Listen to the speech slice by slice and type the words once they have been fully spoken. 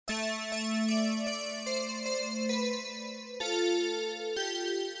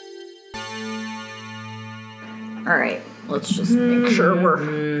All right. Let's just make sure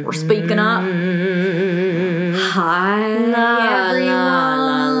we're speaking up. Hi, everyone.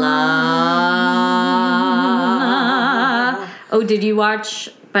 Oh, did you watch,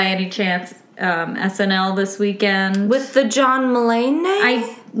 by any chance, SNL this weekend? With the John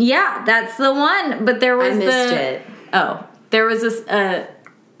Mulaney? Yeah, that's the one. But there was I missed it. Oh, there was this.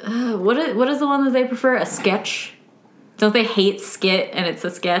 What is the one that they prefer? A sketch? Don't they hate skit and it's a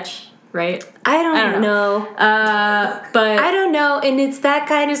sketch? Right? I don't know. But I don't know, and it's that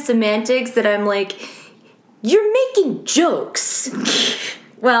kind of semantics that I'm like, you're making jokes.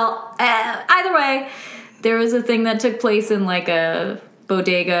 Well, either way, there was a thing that took place in like a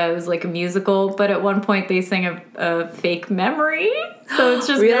bodega. It was like a musical, but at one point they sang a fake memory. So it's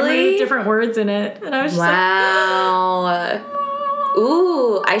just Really? memory with different words in it. And I was just Wow.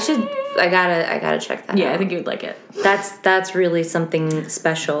 Ooh, I gotta check that out. yeah, I think you would like it. That's really something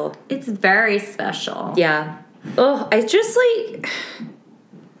special. It's very special. Yeah. Oh, I just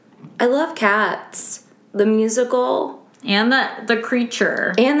I love Cats. The musical. And the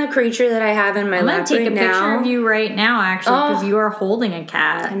creature. And the creature that I have in my I'm lap gonna take right a picture now. of you right now, actually, because you are holding a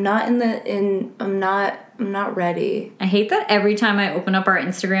cat. I'm not I'm not ready. I hate that every time I open up our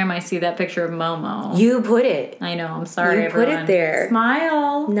Instagram, I see that picture of Momo. You put it. I know. I'm sorry, You put everyone. it there.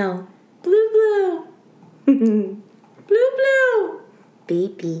 Smile. No. Blue, blue. Blue, blue.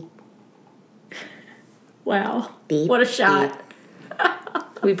 Baby. Wow. Beep, What a shot.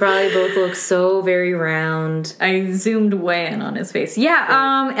 We probably both look so very round. I zoomed way in on his face.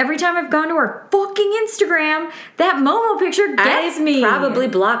 Yeah, every time I've gone to our fucking Instagram, that Momo picture gets me. Probably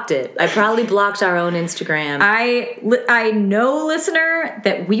blocked it. I probably blocked our own Instagram. I know, listener,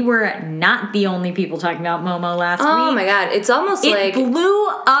 that we were not the only people talking about Momo last week. Oh my god, it's almost It blew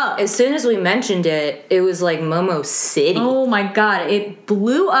up. as soon as we mentioned it, it was like Momo City. Oh my god, it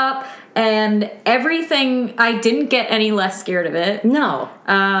blew up. And everything, I didn't get any less scared of it. No.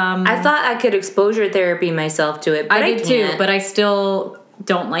 I thought I could exposure therapy myself to it, but I did can't. too, but I still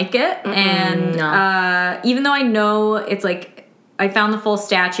don't like it. And even though I know it's like, I found the full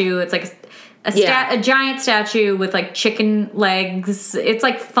statue. It's like a giant statue with like chicken legs. It's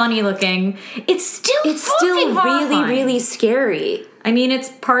like funny looking. It's still really, horrifying. really scary. I mean, it's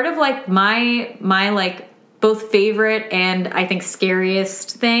part of like my like both favorite and I think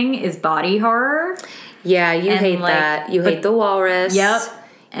scariest thing is body horror. Yeah, you hate like, that. You hate the walrus. Yep.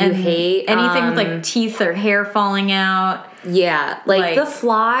 And you hate anything with like teeth or hair falling out. Yeah, like the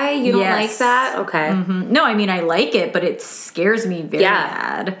fly. You don't like that? Okay. Mm-hmm. No, I mean I like it, but it scares me very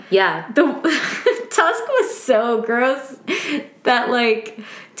bad. Yeah. The Tusk was so gross that like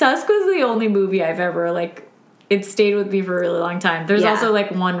Tusk was the only movie I've ever like. It stayed with me for a really long time. There's also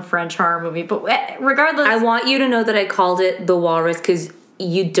like one French horror movie, but regardless, I want you to know that I called it The Walrus because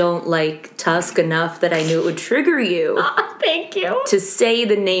you don't like Tusk enough that I knew it would trigger you. Thank you. To say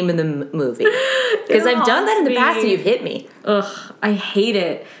the name of the movie. Because I've done that in the past and you've hit me. Ugh, I hate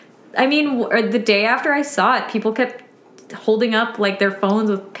it. I mean, the day after I saw it, people kept holding up like their phones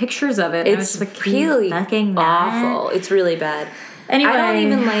with pictures of it. It's like, really fucking awful. It's really bad. Anyway. I don't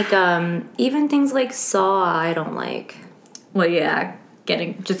even like, even things like Saw, I don't like. Well, yeah,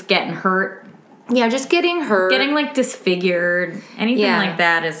 getting hurt. Yeah, just getting hurt. Getting, like, disfigured. Anything like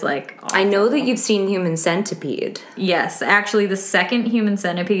that is, like, awful. I know that you've seen Human Centipede. Yes. Actually, the second Human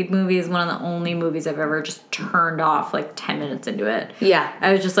Centipede movie is one of the only movies I've ever just turned off, like, 10 minutes into it. Yeah.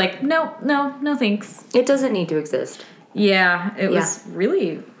 I was just like, no thanks. It doesn't need to exist. Yeah, it was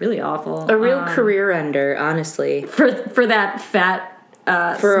really, really awful. A real career ender, honestly. For that fat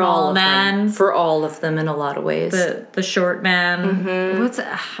for small all of man. Them. For all of them in a lot of ways. The short man.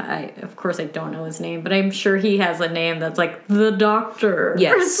 Mm-hmm. Of course I don't know his name, but I'm sure he has a name that's like the Doctor.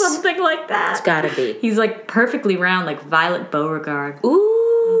 Yes. Or something like that. It's gotta be. He's like perfectly round, like Violet Beauregard.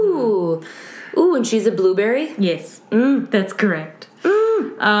 Ooh. Mm-hmm. Ooh, and she's a blueberry? Yes. That's correct.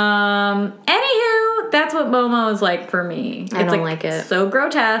 Anywho, that's what Momo is like for me. I don't like it. So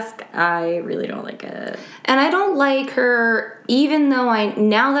grotesque. I really don't like it. And I don't like her, even though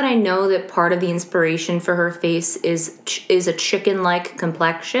now that I know that part of the inspiration for her face is a chicken-like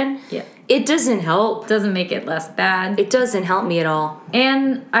complexion. Yeah. It doesn't help. Doesn't make it less bad. It doesn't help me at all.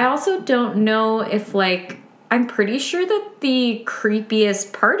 And I also don't know if like I'm pretty sure that the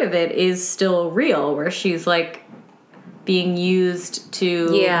creepiest part of it is still real, where she's like being used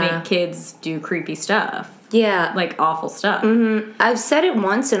to make kids do creepy stuff. Yeah. Like awful stuff. Mm-hmm. I've said it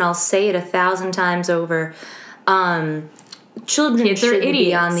once and I'll say it 1,000 times over. Children shouldn't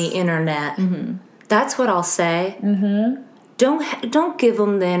be on the internet. Mm-hmm. That's what I'll say. Mm-hmm. Don't give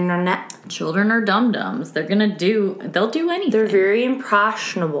them the internet. Children are dum-dums. They'll do anything. They're very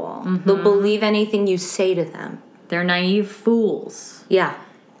impressionable. Mm-hmm. They'll believe anything you say to them. They're naive fools. Yeah.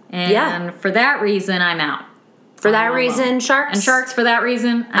 And for that reason, I'm out. For that reason, sharks. And sharks, for that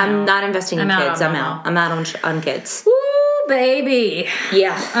reason, I'm not investing in kids. I'm out. I'm out on kids. Woo, baby.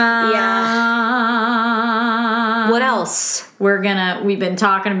 Yeah. What else? We've been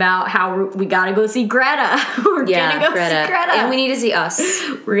talking about how we gotta go see Greta. We're gonna go see Greta. And we need to see Us.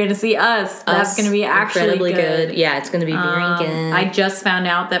 We're gonna see Us. That's gonna be actually incredibly good. Yeah, it's gonna be very good. I just found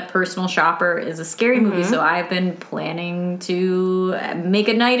out that Personal Shopper is a scary movie, so I've been planning to make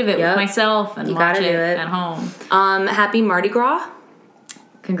a night of it with myself and watch it at home. Happy Mardi Gras.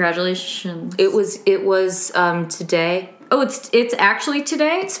 Congratulations. It was today. Oh, it's actually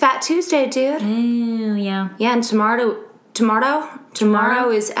today? It's Fat Tuesday, dude. Oh, yeah. Yeah, and tomorrow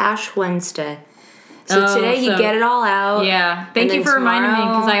is Ash Wednesday. So today you get it all out. Yeah. Thank you for reminding me,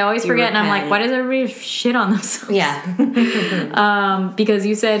 because I always forget, and I'm like, why does everybody shit on themselves? Yeah. Because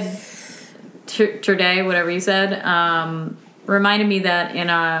you said today, whatever you said, reminded me that in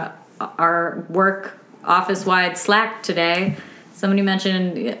our work office-wide Slack today, somebody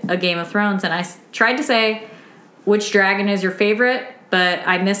mentioned a Game of Thrones, and I tried to say which dragon is your favorite, but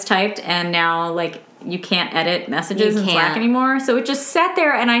I mistyped, and now you can't edit messages in Slack anymore. So it just sat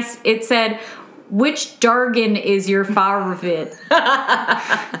there, and it said, which Dargan is your favorite?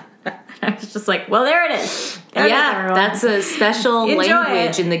 I was just like, well, there it is. There it is, that's a special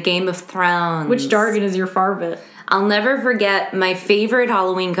language in the Game of Thrones. Which Dargan is your favorite? I'll never forget, my favorite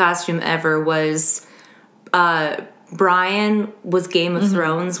Halloween costume ever was Brian was Game of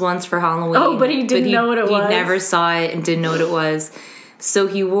Thrones once for Halloween. Oh, but he didn't know what it was. He never saw it and didn't know what it was. So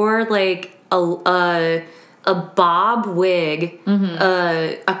he wore a bob wig,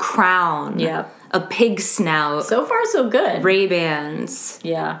 a crown, a pig snout. So far, so good. Ray-Bans.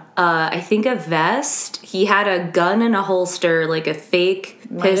 Yeah. I think a vest. He had a gun in a holster, like a fake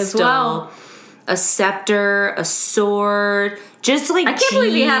pistol, a scepter, a sword. Just I can't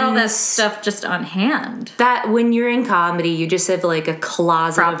believe he had all that stuff just on hand. That when you're in comedy, you just have a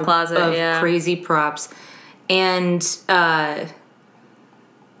closet of crazy props, and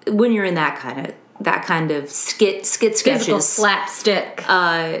when you're in that kind of skit sketches, physical slapstick,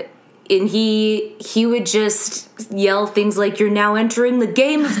 and he would just yell things like, "You're now entering the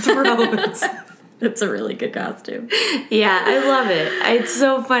Game of Thrones." It's a really good costume. Yeah, I love it. It's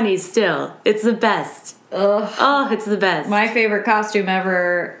so funny. Still, it's the best. Ugh. Oh, it's the best. My favorite costume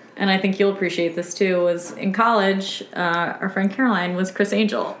ever, and I think you'll appreciate this too, was in college. Our friend Caroline was Chris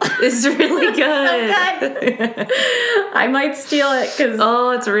Angel. It's really good. So good. I might steal it because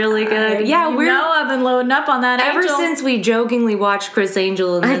it's really good. I've been loading up on that. Ever since we jokingly watched Chris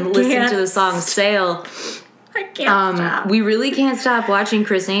Angel and then listened to the song "Sail." I can't stop. We really can't stop watching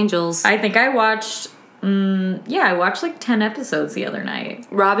Chris Angels. I think I watched. I watched 10 episodes the other night.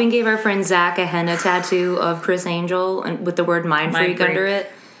 Robin gave our friend Zach a henna tattoo of Chris Angel and with the word Mind Freak under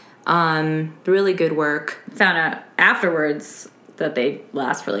it. Really good work. Found out afterwards that they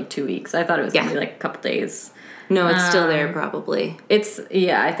last for 2 weeks. I thought it was gonna be a couple days. No, it's still there probably.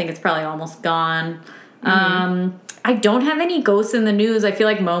 I think it's probably almost gone. I don't have any ghosts in the news. I feel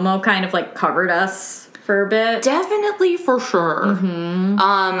like Momo kind of covered us for a bit. Definitely, for sure.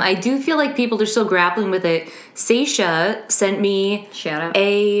 I do feel like people are still grappling with it. Seisha sent me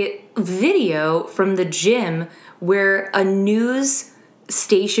a video from the gym where a news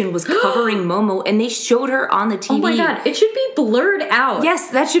station was covering Momo, and they showed her on the TV. Oh my god, it should be blurred out.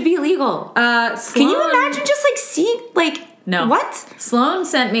 Yes, that should be illegal. Can you imagine just seeing no. What? Sloan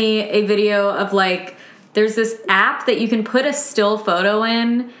sent me a video of there's this app that you can put a still photo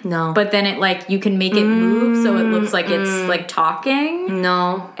in. No. But then it you can make it move so it looks like it's talking.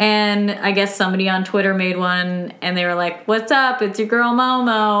 No. And I guess somebody on Twitter made one and they were like, "What's up? It's your girl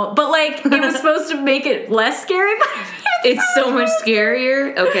Momo." But it was supposed to make it less scary, but it's so much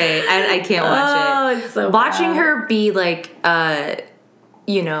scarier. Okay, I can't watch it. Oh, it's so watching bad. her be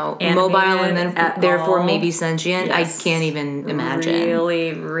mobile and then therefore maybe sentient. Yes. I can't even imagine.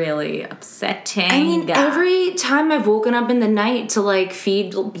 Really, really upsetting. I mean, every time I've woken up in the night to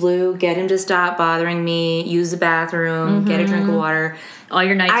feed Blue, get him to stop bothering me, use the bathroom, get a drink of water. All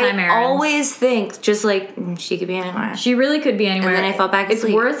your nighttime errands. I always think just she could be anywhere. She really could be anywhere. And then I fell back asleep.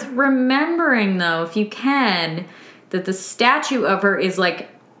 It's worth remembering though, if you can, that the statue of her is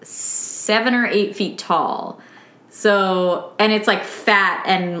 7 or 8 feet tall. So, and it's fat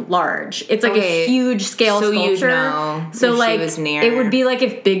and large. It's a huge scale sculpture. So she was near. It would be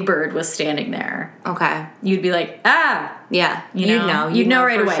if Big Bird was standing there. Okay. You'd be yeah. You'd know. You'd know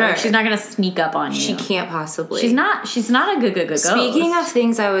right away. Sure. She's not going to sneak up on you. She can't possibly. She's not a good ghost. Speaking of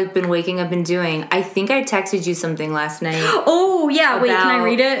things I've been waking up and doing, I think I texted you something last night. Oh, yeah. Wait, can I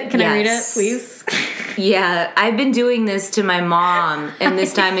read it? Can I read it, please? Yeah, I've been doing this to my mom, and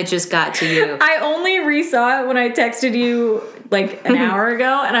this time it just got to you. I only resaw it when I texted you like an hour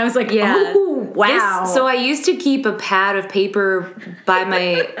ago, and I was like, oh, wow. So I used to keep a pad of paper by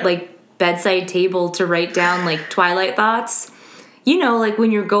my like bedside table to write down like Twilight thoughts. You know, like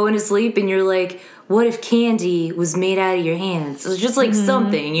when you're going to sleep and you're like, what if candy was made out of your hands? It's just like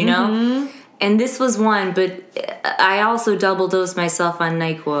something, you know? Mm-hmm. And this was one, but I also double dosed myself on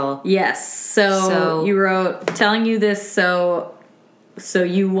NyQuil. Yes. So you wrote, telling you this so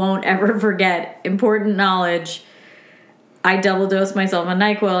you won't ever forget important knowledge. I double dosed myself on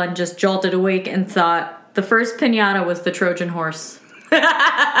NyQuil and just jolted awake and thought the first piñata was the Trojan horse.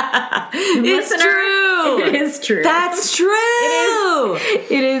 It's true. It is true. That's true.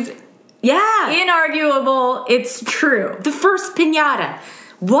 It is. Yeah. Inarguable. It's true. The first piñata.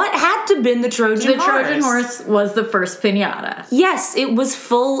 What had to have been the Trojan horse? The Trojan horse was the first piñata. Yes, it was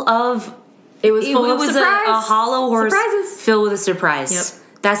full of. It was full of surprise. A hollow horse filled with a surprise.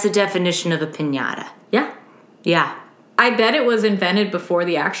 Yep. That's the definition of a piñata. Yeah. Yeah. I bet it was invented before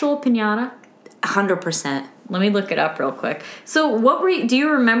the actual piñata. 100%. Let me look it up real quick. So what were you, do you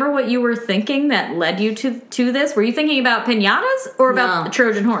remember what you were thinking that led you to this? Were you thinking about piñatas or about the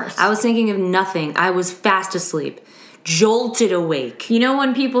Trojan horse? I was thinking of nothing. I was fast asleep, jolted awake. You know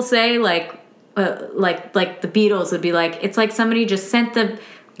when people say like the Beatles would be like, it's like somebody just sent the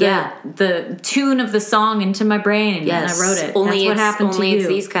tune of the song into my brain and I wrote it. That's what happened to you. It's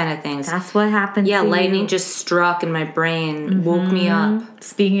these kind of things. That's what happened to you. Yeah, lightning just struck in my brain, woke me up.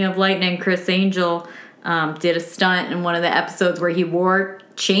 Speaking of lightning, Chris Angel did a stunt in one of the episodes where he wore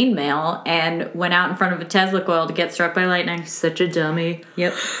chainmail and went out in front of a Tesla coil to get struck by lightning. Such a dummy.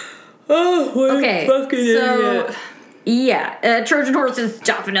 Yep. Oh, what a fucking idiot. Yeah, Trojan horse is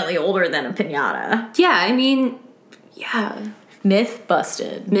definitely older than a piñata. Yeah, I mean, yeah. Myth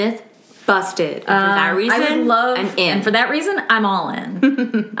busted. For that reason, I would love, I'm in. And for that reason, I'm all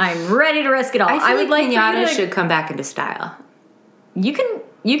in. I'm ready to risk it all. I would like piñatas should come back into style. You can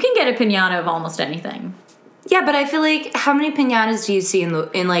get a piñata of almost anything. Yeah, but I feel like how many piñatas do you see in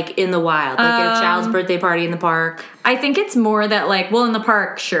the wild? Like at a child's birthday party in the park? I think it's more that in the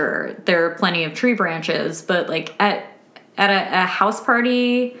park, sure, there are plenty of tree branches, but like at a house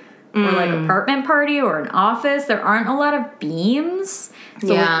party or like apartment party or an office, there aren't a lot of beams.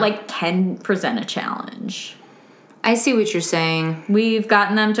 So it can present a challenge. I see what you're saying. We've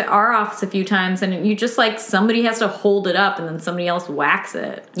gotten them to our office a few times, and you just somebody has to hold it up, and then somebody else whacks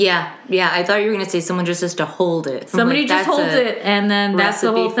it. Yeah. I thought you were going to say someone just has to hold it. Somebody just holds it, and then that's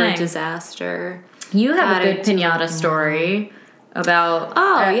the whole thing. For disaster. You have a good piñata story about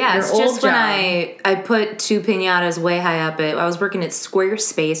it's just when I put two piñatas way high up. I was working at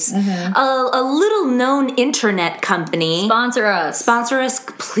Squarespace, a little known internet company. Sponsor us,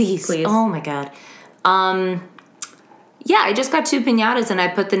 please. Oh my god. Yeah, I just got two piñatas and I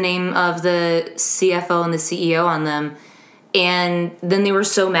put the name of the CFO and the CEO on them. And then they were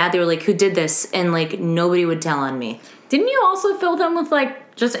so mad. They were like, who did this? And nobody would tell on me. Didn't you also fill them with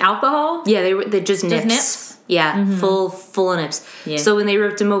just alcohol? Yeah, they just nips. Nips? Yeah, full of nips. Yeah. So when they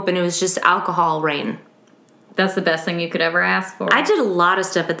ripped them open, it was just alcohol rain. That's the best thing you could ever ask for. I did a lot of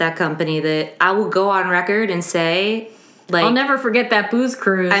stuff at that company that I will go on record and say... I'll never forget that booze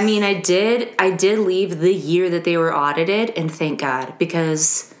cruise. I mean, I did leave the year that they were audited, and thank God,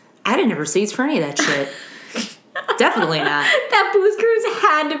 because I didn't have receipts for any of that shit. Definitely not. That booze cruise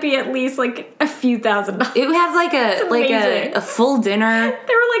had to be at least a few $1,000s. It had a full dinner.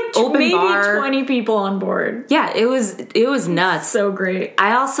 There were maybe bar. 20 people on board. Yeah, it was nuts. So great.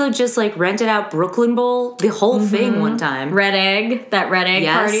 I also just rented out Brooklyn Bowl, the whole thing one time. Red Egg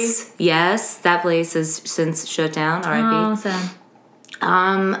party. Yes, that place has since shut down. R.I.P. Oh, sad.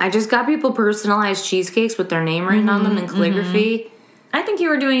 I just got people personalized cheesecakes with their name written on them in calligraphy. I think you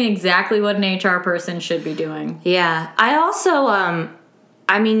were doing exactly what an HR person should be doing. Yeah. I also,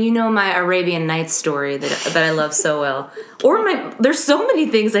 my Arabian Nights story that I love so well. Or there's so many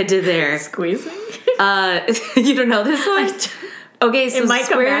things I did there. Squeezing? You don't know this one? Okay, so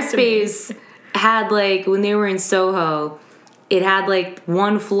Squarespace had, when they were in Soho, it had,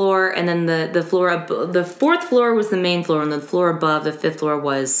 one floor, and then the floor above, the fourth floor was the main floor, and the floor above, the fifth floor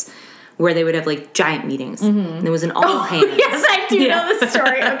was... where they would have giant meetings. And there was an all hands. Yes, I do know the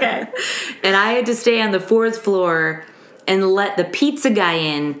story. Okay. And I had to stay on the fourth floor and let the pizza guy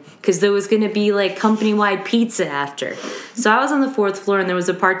in because there was going to be company-wide pizza after. So I was on the fourth floor and there was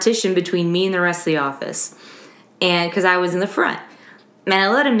a partition between me and the rest of the office. And because I was in the front. And I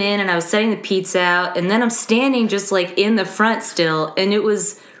let him in and I was setting the pizza out and then I'm standing just in the front still and it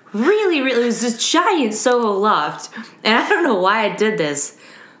was really, really, it was this giant Soho loft. And I don't know why I did this.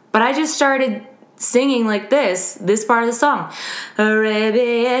 But I just started singing like this part of the song.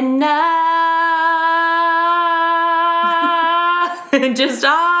 Arabian Night. Just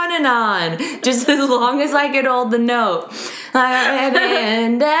on and on. Just as long as I could hold the note.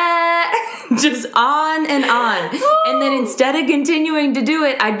 Arabian Night. Just on and on. And then instead of continuing to do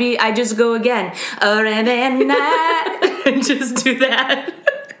it, I'd just go again. Arabian Night. And just do that.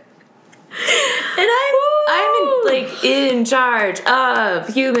 And I'm like in charge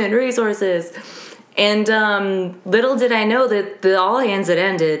of human resources. And little did I know that the all hands had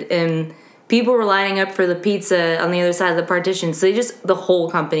ended and people were lining up for the pizza on the other side of the partition. So the whole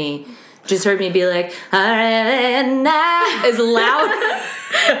company just heard me be like, as loud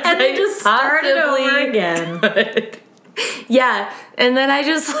and then just started over again. Yeah, and then I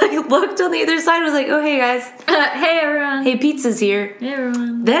just like looked on the other side and was like, oh, hey guys. Hey everyone. Hey, pizza's here. Hey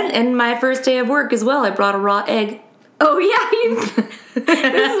everyone. Then, and my first day of work as well, I brought a raw egg. Oh yeah, this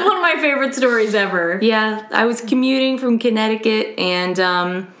is one of my favorite stories ever. Yeah, I was commuting from Connecticut and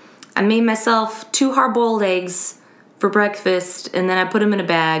I made myself 2 hard-boiled eggs for breakfast and then I put them in a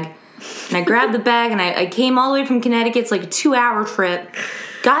bag. And I grabbed the bag and I came all the way from Connecticut. It's like a 2-hour trip.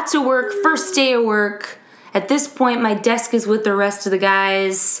 Got to work, first day of work. At this point, my desk is with the rest of the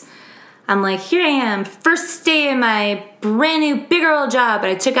guys. I'm like, here I am, first day of my brand new big girl job.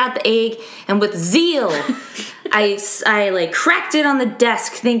 And I took out the egg and with zeal, I like cracked it on the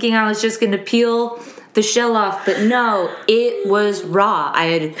desk thinking I was just going to peel the shell off. But no, it was raw. I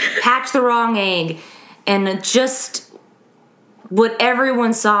had hatched the wrong egg. And just what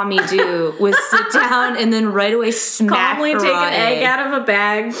everyone saw me do was sit down and then right away smack calmly take an egg out of a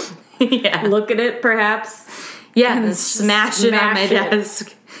bag. Yeah. Look at it, perhaps. Yeah, and then smash it on my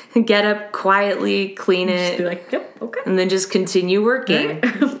desk. Get up quietly, clean it. Just be like, yep, okay. And then just continue working.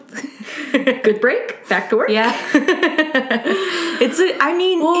 Right. Good break. Back to work. Yeah. It is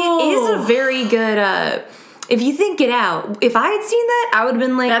a very good, if you think it out, if I had seen that, I would have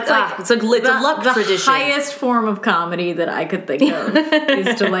been like, it's a luck tradition. The highest form of comedy that I could think of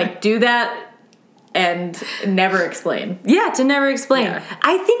is to like do that and never explain. Yeah, to never explain. Yeah.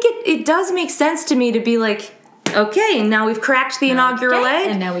 I think it does make sense to me to be like, okay, now we've cracked the inaugural egg.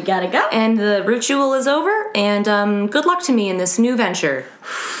 And now we gotta go. And the ritual is over. And good luck to me in this new venture.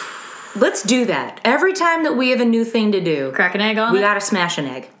 Let's do that. Every time that we have a new thing to do. Crack an egg on it? We gotta smash an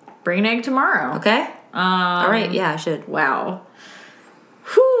egg. Bring an egg tomorrow. Okay? All right, yeah, I should. Wow.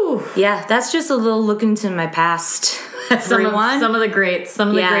 Whew. Yeah, that's just a little look into my past. Everyone. Some of the greats. Some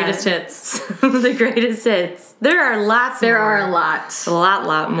of the greatest hits. Some of the greatest hits. There are lots more. There are a lot. A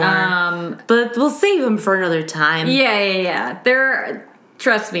lot more. But we'll save them for another time. Yeah.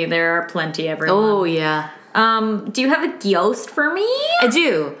 Trust me, there are plenty, everyone. Oh, yeah. Do you have a ghost for me? I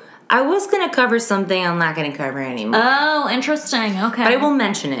do. I was going to cover something I'm not going to cover anymore. Oh, interesting. Okay. But I will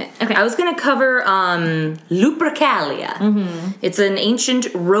mention it. Okay. I was going to cover Lupercalia. Mm-hmm. It's an ancient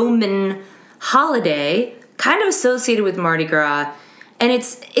Roman holiday kind of associated with Mardi Gras. And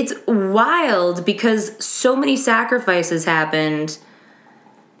it's wild because so many sacrifices happened.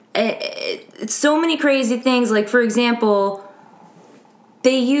 So many crazy things. Like, for example,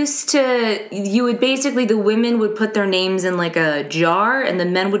 the women would put their names in like a jar and the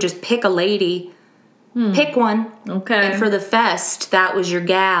men would just pick a lady. Pick one. Okay. And for the fest, that was your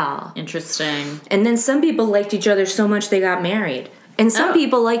gal. Interesting. And then some people liked each other so much they got married. And some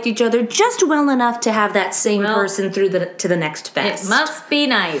people liked each other just well enough to have that same person to the next fest. It must be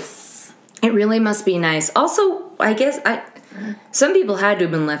nice. It really must be nice. Also, I guess some people had to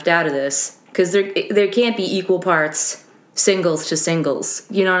have been left out of this because there can't be equal parts singles to singles.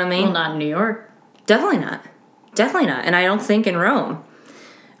 You know what I mean? Well, not in New York. Definitely not. And I don't think in Rome.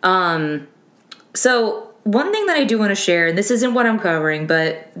 So one thing that I do want to share, and this isn't what I'm covering,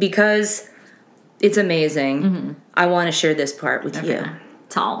 but because it's amazing, I want to share this part with you.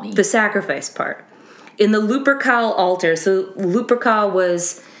 Tell me. The sacrifice part. In the Lupercal altar, so Lupercal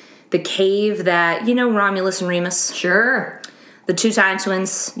was the cave that, Romulus and Remus? Sure. The 2 time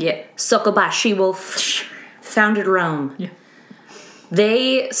twins? Yeah. Suckled by she-wolf. Founded Rome. Yeah.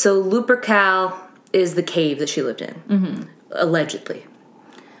 So Lupercal is the cave that she lived in, allegedly.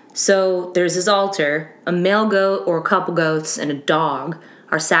 So there's this altar, a male goat or a couple goats and a dog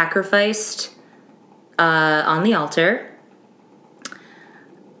are sacrificed on the altar.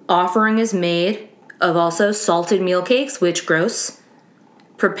 Offering is made of also salted meal cakes, which gross,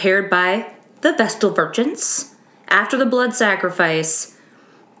 prepared by the Vestal Virgins. After the blood sacrifice,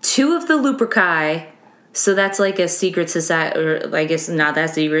 2 of the Luperci, so that's like a secret society, or I guess not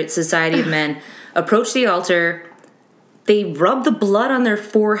that secret, society of men, approach the altar. They rub the blood on their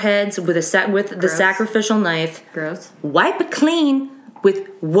foreheads with the sacrificial knife. Gross. Wipe it clean with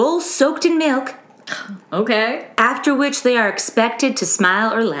wool soaked in milk. Okay. After which they are expected to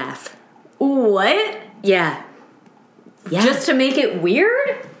smile or laugh. What? Yeah. Just to make it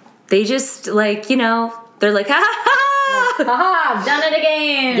weird? They just, like, you know, they're like, ha ha ha! Ha! I've done it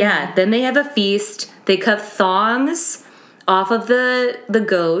again! Yeah, then they have a feast. They cut thongs off of the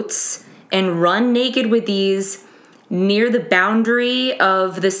goats and run naked with these near the boundary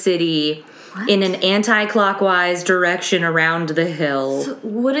of the city in an anti-clockwise direction around the hill. So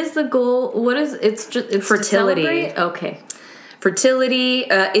what is the goal? It's fertility. Okay. Fertility.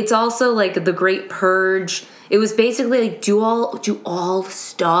 It's also like the Great Purge. It was basically like do all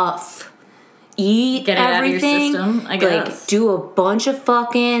stuff. Eat get it everything. Out of your system, I guess. Like do a bunch of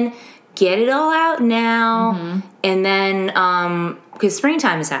fucking, get it all out now, and then because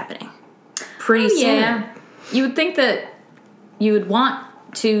springtime is happening pretty soon. Yeah. You would think that you would want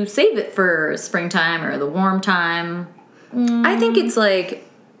to save it for springtime or the warm time. I think it's like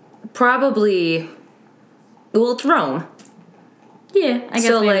probably, well, it's Rome. Yeah, I guess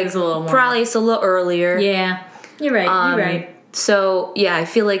so maybe like it's a little more. Probably it's a little earlier. Yeah, you're right. You're right. So yeah, I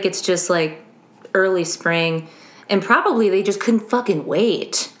feel like it's just like early spring, and probably they just couldn't fucking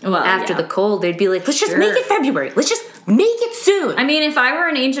wait. Well, after the cold, they'd be like, let's just make it February. Let's just make it soon. I mean, if I were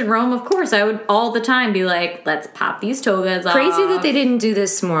in ancient Rome, of course, I would all the time be like, let's pop these togas off. Crazy that they didn't do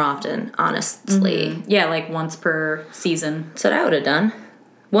this more often, honestly. Yeah, like once per season. So I would have done.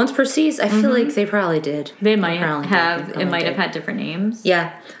 Once per season, I feel like they probably did. They might have. It might have had different names.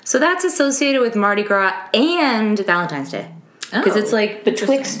 Yeah. So that's associated with Mardi Gras and Valentine's Day, because it's like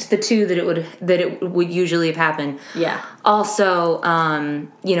betwixt the two that it would usually have happened. Yeah. Also,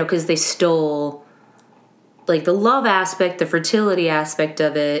 you know, because they stole like the love aspect, the fertility aspect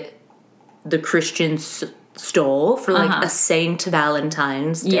of it. The Christians stole for like a Saint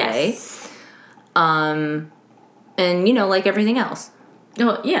Valentine's Day. Yes. And you know, like everything else.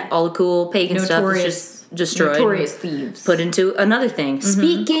 Oh, yeah. All the cool pagan stuff is just destroyed. Notorious thieves. Put into another thing.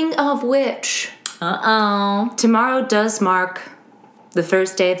 Speaking of which, tomorrow does mark the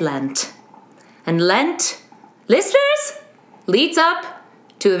first day of Lent. And Lent, listeners, leads up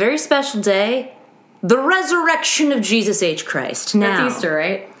to a very special day, the resurrection of Jesus H. Christ. Now, That's Easter,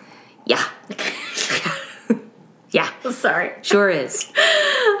 right? Yeah. Yeah. Sorry. Sure is.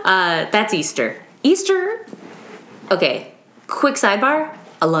 That's Easter. Easter, okay. Quick sidebar,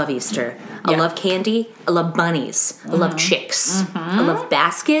 I love Easter. I love candy. I love bunnies. I love chicks. I love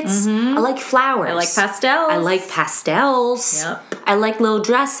baskets. I like flowers. I like pastels. I like pastels. Yep. I like little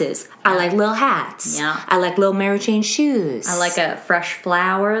dresses. I like little hats. Yeah. I like little Mary Jane shoes. I like a fresh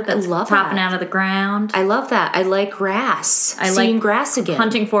flower that's popping out of the ground. I love that. I like grass. I like grass again.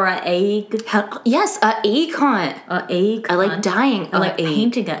 Hunting for an egg. Yes, an egg hunt. An egg I like dyeing. I like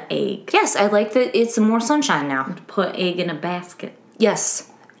painting an egg. Yes, I like that it's more sunshine now. Put egg in a basket. Yes.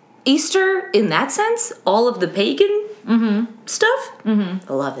 Easter, in that sense, all of the pagan stuff, I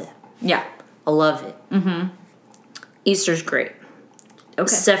love it. Yeah. I love it. Easter's great. Okay.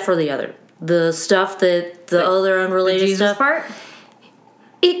 Except for the stuff that the other unrelated Jesus stuff. part?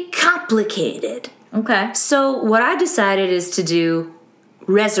 It complicated. Okay. So what I decided is to do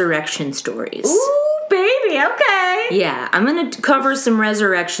resurrection stories. Ooh, baby, okay. Yeah, I'm going to cover some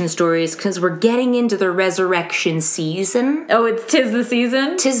resurrection stories because we're getting into the resurrection season. Oh, tis the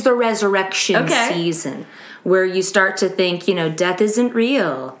season? Tis the resurrection season, where you start to think, you know, death isn't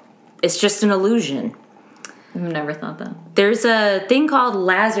real. It's just an illusion. I've never thought that. There's a thing called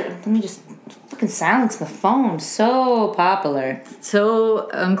Lazarus. Let me just fucking silence my phone. So popular. So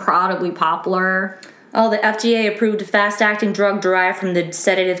incredibly popular. Oh, the FDA approved a fast-acting drug derived from the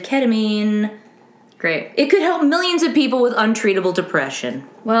sedative ketamine. Great. It could help millions of people with untreatable depression.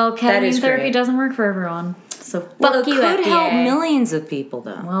 Well, ketamine therapy doesn't work for everyone. So fuck you, FDA. It could help millions of people,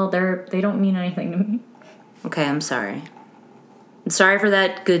 though. Well, they don't mean anything to me. Okay, I'm sorry. I'm sorry for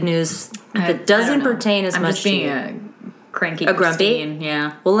that good news that doesn't pertain as much to you. I'm just being a cranky grumpy? Christine,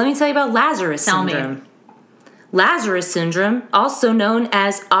 yeah. Well, let me tell you about Lazarus syndrome. Me. Lazarus syndrome, also known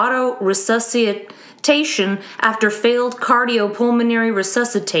as autoresuscitation after failed cardiopulmonary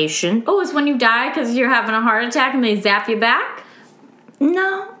resuscitation. Oh, it's when you die because you're having a heart attack and they zap you back?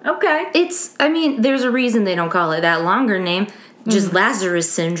 No. Okay. There's a reason they don't call it that longer name. Just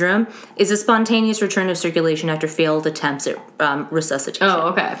Lazarus syndrome is a spontaneous return of circulation after failed attempts at resuscitation. Oh,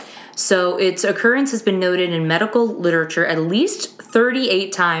 okay. So its occurrence has been noted in medical literature at least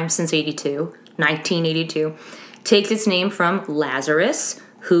 38 times since 1982. Takes its name from Lazarus,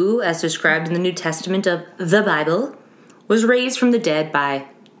 who, as described in the New Testament of the Bible, was raised from the dead by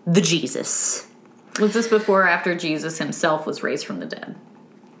the Jesus. Was this before or after Jesus himself was raised from the dead?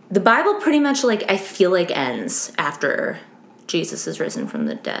 The Bible pretty much, ends after Jesus is risen from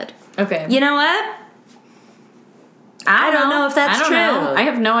the dead. Okay. You know what? I don't know if that's true. I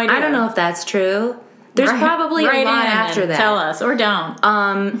have no idea. I don't know if that's true. There's probably a lot after that. Tell us, or don't.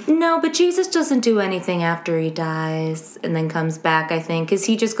 No, but Jesus doesn't do anything after he dies and then comes back, I think, because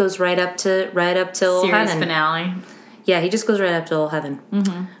he just goes right up till Series heaven. finale. Yeah, he just goes right up till heaven.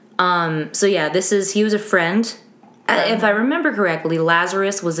 Mm-hmm. So yeah, he was a friend. If I remember correctly,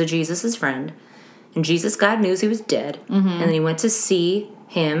 Lazarus was Jesus' friend, and Jesus got news he was dead, and then he went to see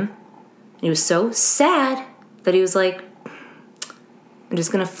him, and he was so sad that he was like, I'm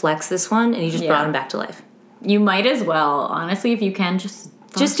just going to flex this one, and he just brought him back to life. You might as well. Honestly, if you can, just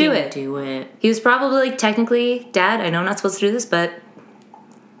do it. Do it. He was probably like, technically, Dad, I know I'm not supposed to do this, but...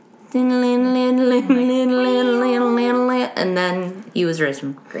 And then he was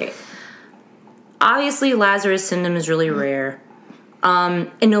risen. Great. Obviously, Lazarus' syndrome is really rare, and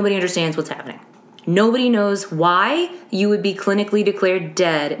nobody understands what's happening. Nobody knows why you would be clinically declared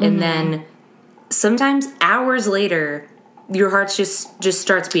dead, and then sometimes hours later... your heart just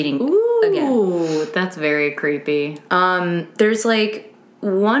starts beating again. Ooh, that's very creepy. There's like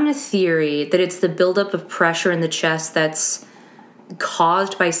one theory that it's the buildup of pressure in the chest that's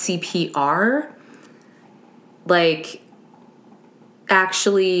caused by CPR. Like,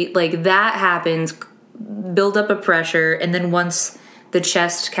 actually, like that happens, buildup of pressure, and then once the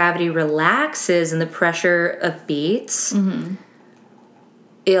chest cavity relaxes and the pressure abates,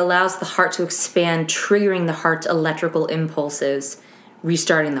 it allows the heart to expand, triggering the heart's electrical impulses,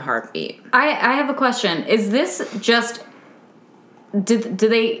 restarting the heartbeat. I have a question. Is this just... Do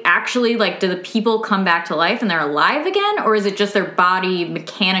they actually, like, do the people come back to life and they're alive again? Or is it just their body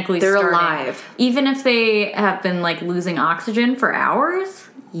mechanically starting? They're alive. Even if they have been, like, losing oxygen for hours?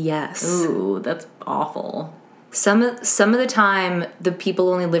 Yes. Ooh, that's awful. Some of the time, the people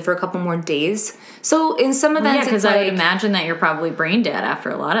only live for a couple more days. So in some events, because I would imagine that you're probably brain dead after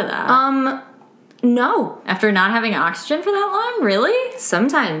a lot of that. No. After not having oxygen for that long? Really?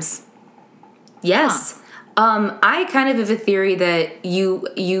 Sometimes. Yes. I kind of have a theory that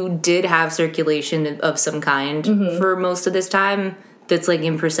you did have circulation of some kind for most of this time that's like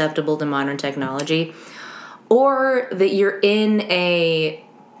imperceptible to modern technology. Or that you're in a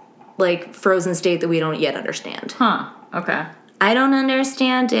like frozen state that we don't yet understand. Huh. Okay. I don't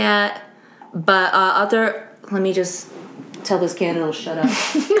understand yet, but let me just tell this candle to shut up.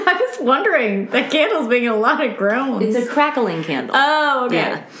 I was wondering, that candle's making a lot of groans. It's a crackling candle. Oh,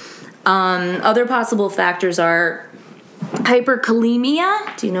 okay. Yeah. Other possible factors are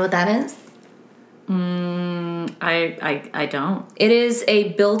hyperkalemia. Do you know what that is? I don't. It is a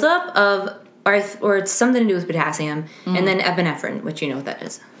buildup of, or it's something to do with potassium, and then epinephrine, which you know what that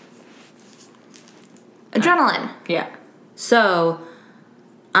is. Adrenaline. Yeah. So,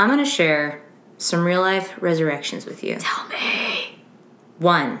 I'm going to share some real life resurrections with you. Tell me.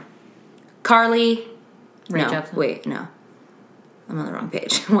 1. Carly. Rae Jepsen. Wait, no. I'm on the wrong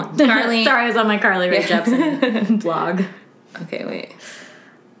page. 1. Carly. Sorry, I was on my Carly Rae Jepsen blog. Okay, wait.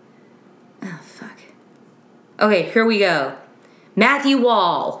 Oh, fuck. Okay, here we go. Matthew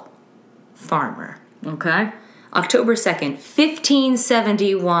Wall. Farmer. Okay. October 2nd,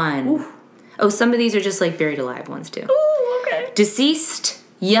 1571. Ooh. Oh, some of these are just like buried alive ones too. Ooh, okay. Deceased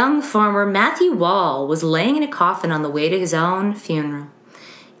young farmer Matthew Wall was laying in a coffin on the way to his own funeral.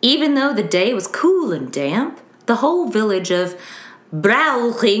 Even though the day was cool and damp, the whole village of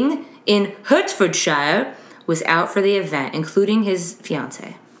Brouweling in Hertfordshire was out for the event, including his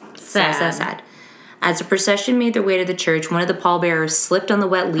fiancée. Sad. As the procession made their way to the church, one of the pallbearers slipped on the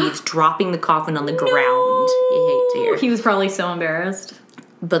wet leaves, dropping the coffin on the ground. You hate to hear. He was probably so embarrassed.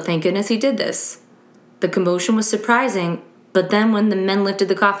 But thank goodness he did this. The commotion was surprising, but then when the men lifted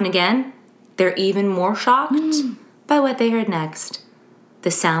the coffin again, they're even more shocked by what they heard next.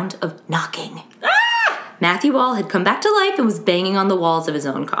 The sound of knocking. Ah! Matthew Wall had come back to life and was banging on the walls of his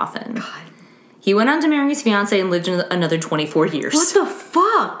own coffin. God. He went on to marry his fiancée and lived another 24 years. What the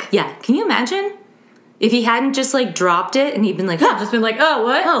fuck? Yeah, can you imagine? If he hadn't just, like, dropped it and he'd been like, just been like, oh,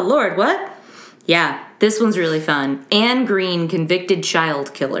 what? Oh, Lord, what? Yeah, this one's really fun. Anne Green, convicted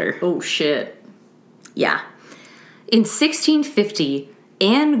child killer. Oh, shit. Yeah. In 1650,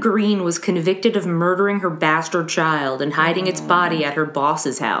 Anne Green was convicted of murdering her bastard child and hiding its body at her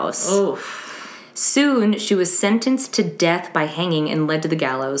boss's house. Oh. Soon, she was sentenced to death by hanging and led to the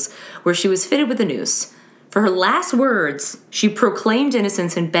gallows, where she was fitted with a noose. For her last words, she proclaimed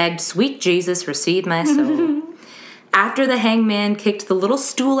innocence and begged, "Sweet Jesus, receive my soul." After the hangman kicked the little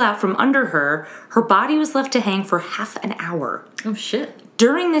stool out from under her, her body was left to hang for half an hour. Oh, shit.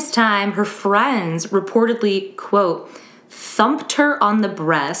 During this time, her friends reportedly, quote, thumped her on the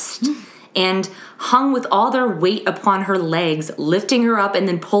breast and hung with all their weight upon her legs, lifting her up and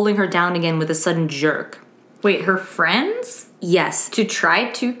then pulling her down again with a sudden jerk. Wait, her friends? Yes. To try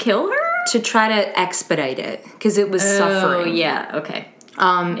to kill her? To try to expedite it, because it was suffering. Oh, yeah, okay.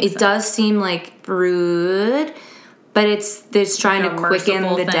 It does seem like rude, but it's trying to quicken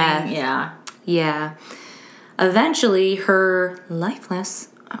the death. Yeah. Yeah. Eventually, her lifeless,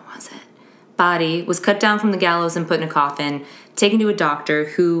 body was cut down from the gallows and put in a coffin, taken to a doctor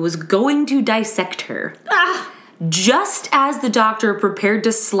who was going to dissect her. Ah! Just as the doctor prepared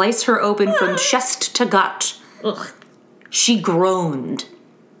to slice her open from chest to gut, she groaned.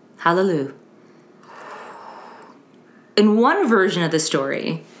 Hallelujah. In one version of the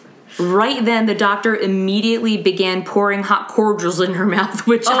story, right then the doctor immediately began pouring hot cordials in her mouth,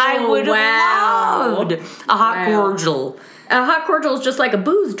 which I would have loved. A hot cordial. A hot cordial is just like a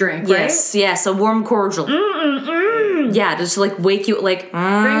booze drink, right? Yes, a warm cordial. Yeah, just like wake you, like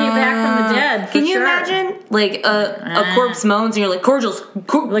bring you back from the dead. Can you imagine, like a corpse moans and you're like cordials?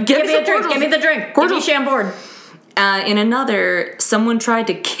 Like, give me a drink. Give me the drink. Cordials. Give me Chambord. In another, someone tried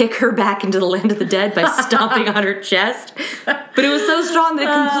to kick her back into the land of the dead by stomping on her chest, but it was so strong that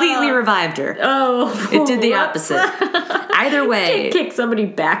it completely revived her. Oh, it did the opposite. Either way, kick somebody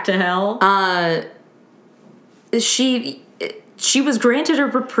back to hell. She was granted a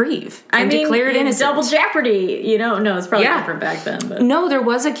reprieve and declared innocent. Double jeopardy. You know, no, it's probably different back then. But. No, there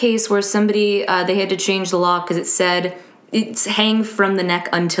was a case where somebody they had to change the law because it said it's hang from the neck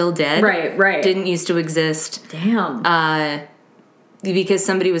until dead. Right. Didn't used to exist. Damn. Because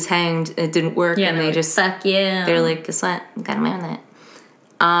somebody was hanged, it didn't work, and they just fuck yeah. They're like, guess what? Got away with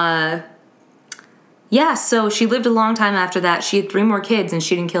that. Yeah. So she lived a long time after that. She had 3 more kids, and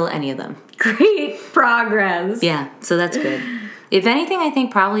she didn't kill any of them. Great progress. Yeah. So that's good. If anything, I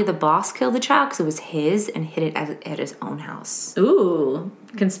think probably the boss killed the child because it was his and hid it at his own house. Ooh,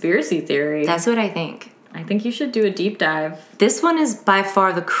 conspiracy theory. That's what I think. I think you should do a deep dive. This one is by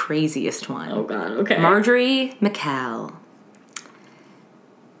far the craziest one. Oh, God, okay. Marjorie McCall.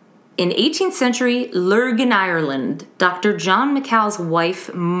 In 18th century Lurgan, Ireland, Dr. John McCall's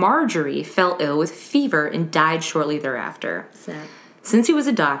wife, Marjorie, fell ill with fever and died shortly thereafter. Sad. Since he was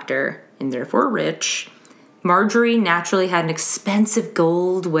a doctor, and therefore rich, Marjorie naturally had an expensive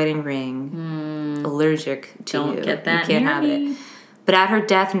gold wedding ring. Allergic to you. Don't get that. You can't have it. But at her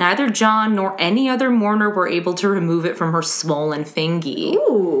death, neither John nor any other mourner were able to remove it from her swollen fingy.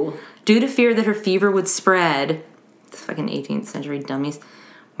 Ooh. Due to fear that her fever would spread, it's fucking 18th century dummies,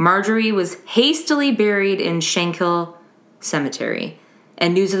 Marjorie was hastily buried in Shankill Cemetery,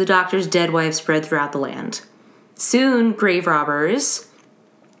 and news of the doctor's dead wife spread throughout the land. Soon, grave robbers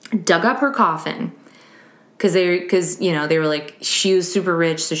dug up her coffin. Because they were like, she was super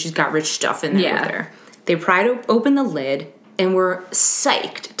rich, so she's got rich stuff in there with her. They pried open the lid and were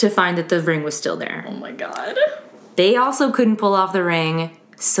psyched to find that the ring was still there. Oh my God. They also couldn't pull off the ring,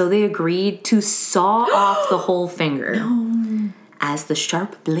 so they agreed to saw off the whole finger. No. As the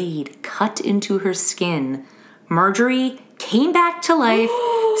sharp blade cut into her skin, Marjorie came back to life,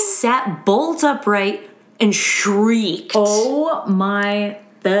 sat bolt upright, and shrieked. Oh my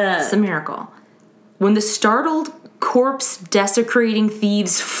God. It's a miracle. When the startled, corpse-desecrating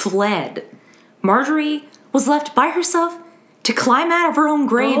thieves fled, Marjorie was left by herself to climb out of her own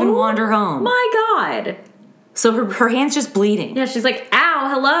grave and wander home. My God. So her hand's just bleeding. Yeah, she's like, ow,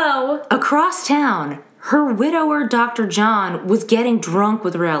 hello. Across town, her widower, Dr. John, was getting drunk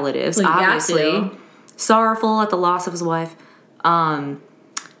with relatives, obviously. Sorrowful at the loss of his wife.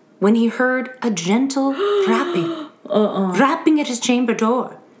 When he heard a gentle rapping at his chamber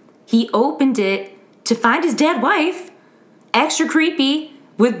door. He opened it to find his dead wife, extra creepy,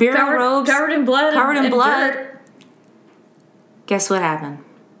 with burial robes. Covered in blood. Covered in blood. Dirt. Guess what happened?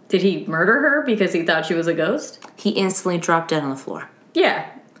 Did he murder her because he thought she was a ghost? He instantly dropped dead on the floor.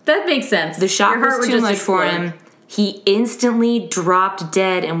 Yeah, that makes sense. The shock was too much for him. He instantly dropped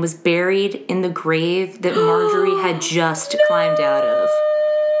dead and was buried in the grave that Marjorie had just climbed out of.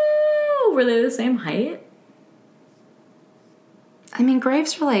 Were they the same height? I mean,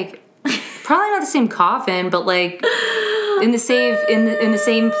 graves are like probably not the same coffin, but like in the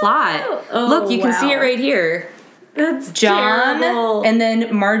same plot. Oh, look, you can see it right here. That's John terrible. And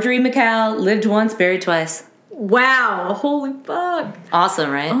then Marjorie McCall lived once, buried twice. Wow! Holy fuck!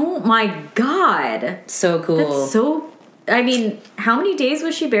 Awesome, right? Oh my God! So cool. That's so. I mean, how many days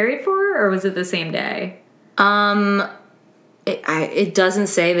was she buried for, or was it the same day? It doesn't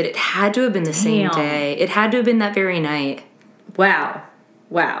say, but it had to have been the same day. It had to have been that very night. Wow.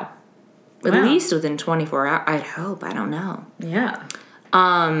 At least within 24 hours, I'd hope. I don't know. Yeah.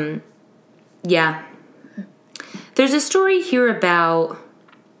 Yeah. There's a story here about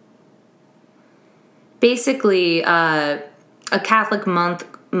basically a Catholic monk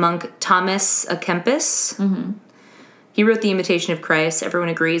monk Thomas à Kempis. Mm-hmm. He wrote The Imitation of Christ. Everyone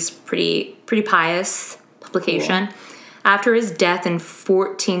agrees, pretty pious publication. Cool. After his death in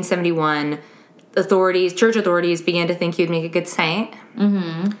 1471, church authorities began to think he would make a good saint.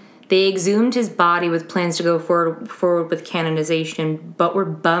 Mm-hmm. They exhumed his body with plans to go forward with canonization, but were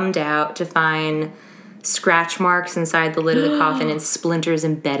bummed out to find scratch marks inside the lid of the coffin and splinters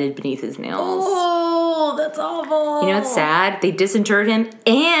embedded beneath his nails. Oh, that's awful. You know what's sad? They disinterred him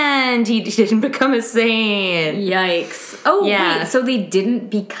and he didn't become a saint. Yikes. Oh, yeah. Wait, so they didn't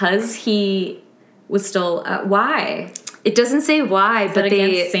because he was still... why? It doesn't say why, but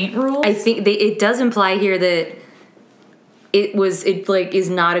against saint rules? I think it does imply here that it is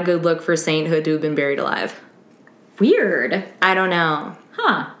not a good look for sainthood to have been buried alive. Weird. I don't know.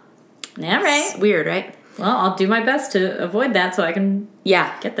 Huh. Yeah, right. It's weird, right? Well, I'll do my best to avoid that so I can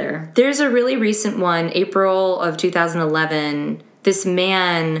get there. There's a really recent one, April of 2011. This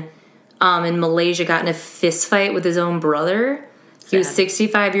man in Malaysia got in a fist fight with his own brother. Sad. He was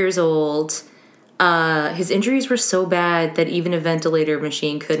 65 years old. His injuries were so bad that even a ventilator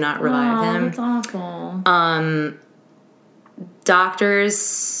machine could not revive him. That's awful.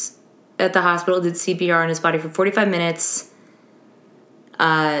 Doctors at the hospital did CPR on his body for 45 minutes.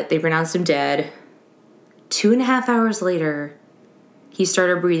 They pronounced him dead. 2.5 hours later, he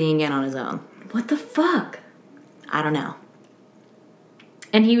started breathing again on his own. What the fuck? I don't know.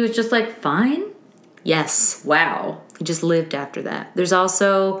 And he was just like, fine? Yes. Wow. He just lived after that. There's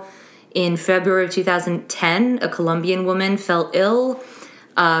also, in February of 2010, a Colombian woman fell ill.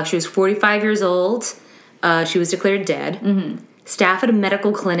 She was 45 years old. She was declared dead. Mm-hmm. Staff at a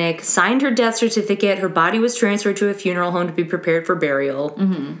medical clinic signed her death certificate. Her body was transferred to a funeral home to be prepared for burial.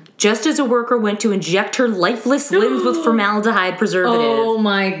 Mm-hmm. Just as a worker went to inject her lifeless limbs with formaldehyde preservative. Oh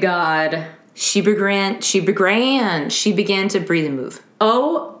my God. She began to breathe and move.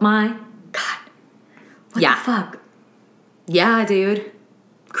 Oh my God. What the fuck? Yeah, dude.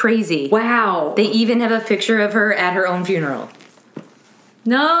 Crazy. Wow. They even have a picture of her at her own funeral.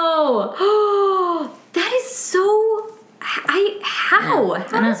 No. Oh, that is so... How? Yeah,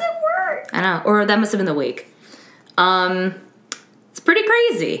 How does it work? I know. Or that must have been the wake. It's pretty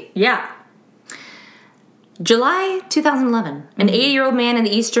crazy. Yeah. July 2011. An 80-year-old man in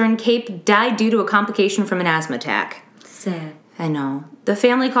the Eastern Cape died due to a complication from an asthma attack. Sad. I know. The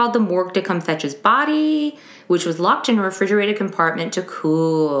family called the morgue to come fetch his body, which was locked in a refrigerated compartment to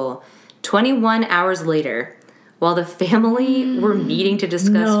cool. 21 hours later, while the family were meeting to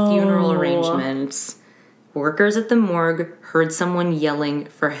discuss funeral arrangements, workers at the morgue heard someone yelling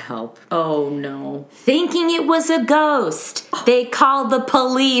for help. Oh, no. Thinking it was a ghost, they called the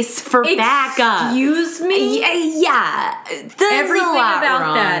police for backup. Excuse me? Yeah. Everything about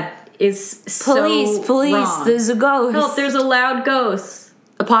wrong. That is police, wrong. There's a ghost. Help, there's a loud ghost.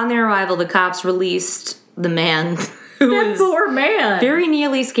 Upon their arrival, the cops released the man who was poor man. Very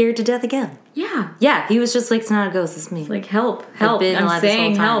nearly scared to death again. Yeah. Yeah, he was just like, it's not a ghost, it's me. Like, help. I'm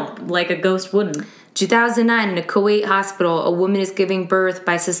saying help like a ghost wouldn't. 2009, in a Kuwait hospital, a woman is giving birth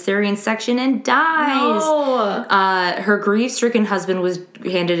by cesarean section and dies. No. Her grief-stricken husband was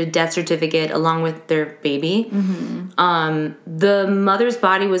handed a death certificate along with their baby. Mm-hmm. The mother's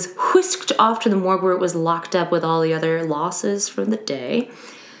body was whisked off to the morgue where it was locked up with all the other losses from the day.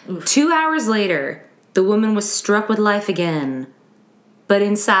 Oof. 2 hours later, the woman was struck with life again, but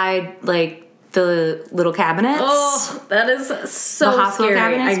inside, like, the little cabinets. Oh, that is so the hospital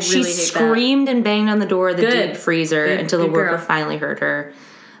scary. cabinets. I really she screamed and banged on the door of the deep freezer until the worker finally heard her.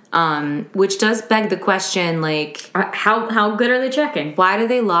 Which does beg the question, like... How good are they checking? Why do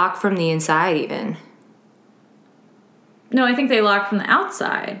they lock from the inside, even? No, I think they lock from the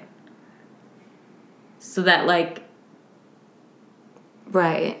outside. So that, like...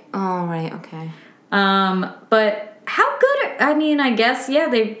 Right. Oh, right. Okay. But how good... I guess, yeah,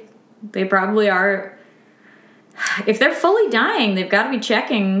 they probably are. If they're fully dying, they've got to be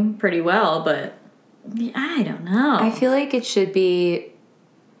checking pretty well, but I don't know. I feel like there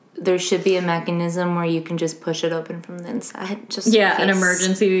should be a mechanism where you can just push it open from the inside. Just an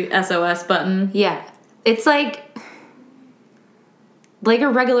emergency SOS button. Yeah. It's like a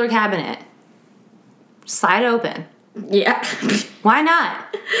regular cabinet. Slide open. Yeah. Why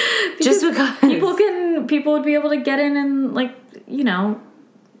not? Just because people would be able to get in and, like, you know,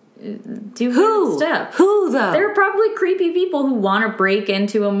 do weird stuff. Who though? There are probably creepy people who want to break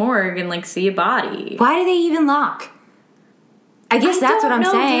into a morgue and, like, see a body. Why do they even lock? I guess that's what I'm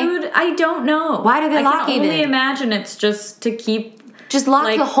saying. Dude, I don't know. Why do they lock even? I can only imagine it's just to keep... Just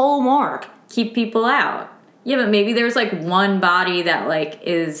lock the whole morgue. Keep people out. Yeah, but maybe there's, like, one body that, like,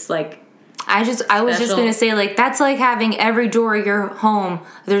 is, like... I was just going to say, like, that's like having every door of your home,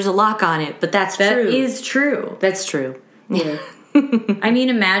 there's a lock on it, but that's true. That is true. That's true. Yeah. I mean,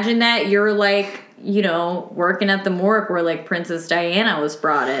 imagine that you're, like, you know, working at the morgue where, like, Princess Diana was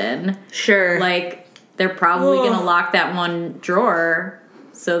brought in. Sure. Like, they're probably going to lock that one drawer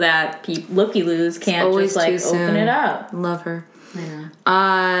so that looky-loos can't just, like, open it up. Love her.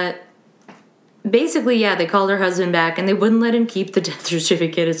 Yeah. Basically, yeah, they called her husband back, and they wouldn't let him keep the death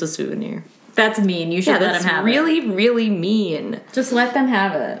certificate as a souvenir. That's mean. You should let him have it. That's really, really mean. Just let them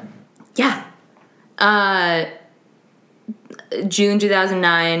have it. Yeah. June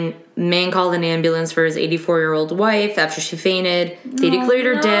 2009, man called an ambulance for his 84-year-old wife after she fainted. They declared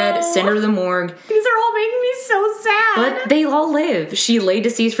her dead, sent her to the morgue. These are all making me so sad. But they all live. She lay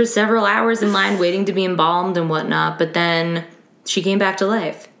deceased for several hours in line waiting to be embalmed and whatnot, but then she came back to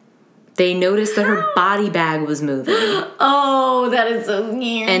life. They noticed that her body bag was moving. Oh, that is so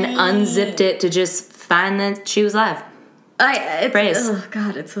scary. And unzipped it to just find that she was alive. Praise. Oh,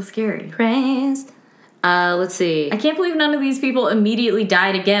 God, it's so scary. Praise. Let's see. I can't believe none of these people immediately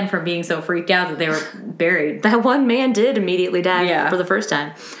died again from being so freaked out that they were buried. That one man did immediately die for the first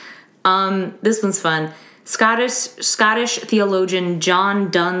time. This one's fun. Scottish theologian John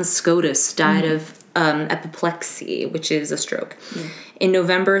Duns Scotus died of apoplexy, which is a stroke. In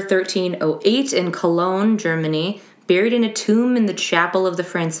November 1308 in Cologne, Germany, buried in a tomb in the chapel of the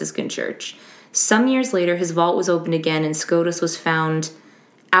Franciscan Church. Some years later, his vault was opened again, and Scotus was found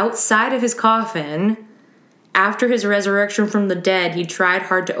outside of his coffin. After his resurrection from the dead, he tried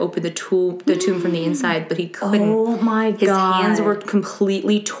hard to open the tomb from the inside, but he couldn't. Oh my God. His hands were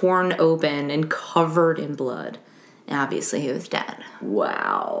completely torn open and covered in blood. And obviously, he was dead.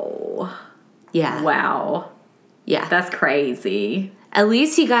 Wow. Yeah. Wow. Yeah. That's crazy. At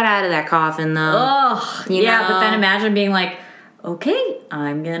least he got out of that coffin, though. Ugh. Yeah, but then imagine being like, okay,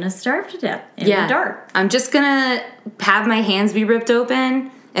 I'm going to starve to death in the dark. I'm just going to have my hands be ripped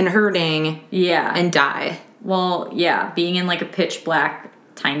open and hurting. Yeah. And die. Well, yeah, being in like a pitch black,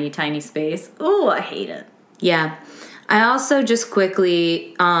 tiny, tiny space. Ooh, I hate it. Yeah. I also just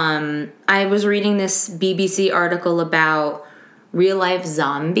quickly, I was reading this BBC article about real life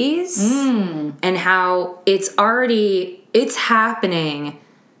zombies and how it's happening,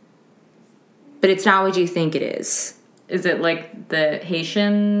 but it's not what you think it is. Is it like the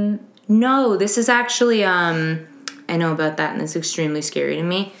Haitian? No, this is actually, I know about that, and it's extremely scary to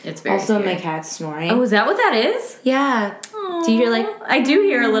me. It's very also scary. My cat's snoring. Oh, is that what that is? Yeah. Aww. Do you hear like? I do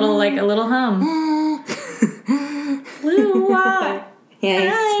hear a little hum. Yeah,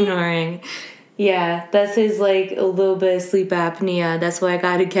 he's snoring. Yeah, that's his like a little bit of sleep apnea. That's why I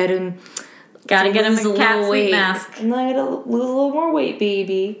gotta get him. Gotta get him a cat sleep mask. And I gotta lose a little more weight,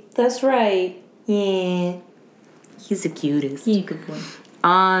 baby. That's right. Yeah. He's the cutest. He's a good boy.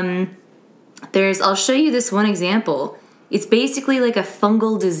 I'll show you this one example. It's basically like a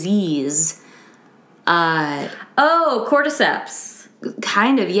fungal disease. Cordyceps.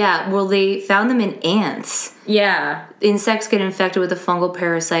 Kind of, yeah. Well, they found them in ants. Yeah. Insects get infected with a fungal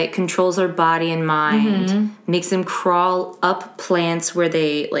parasite, controls their body and mind, makes them crawl up plants where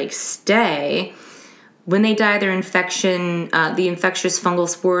they, like, stay. When they die, the infectious fungal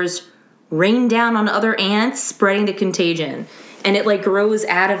spores rain down on other ants, spreading the contagion. And it, like, grows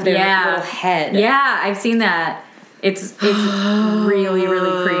out of their little head. Yeah, I've seen that. It's really,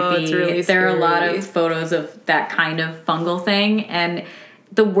 really creepy. It's really there are a lot scary. of photos of that kind of fungal thing, and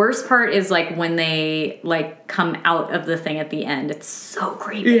the worst part is like when they like come out of the thing at the end. It's so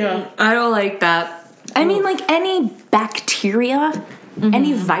creepy. Yeah, I don't like that. I mean, like any bacteria,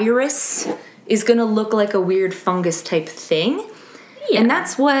 any virus is gonna look like a weird fungus type thing, and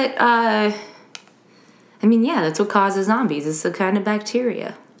that's what. That's what causes zombies. It's the kind of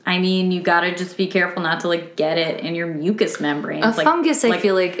bacteria. I mean, you gotta just be careful not to like get it in your mucus membrane. A fungus, I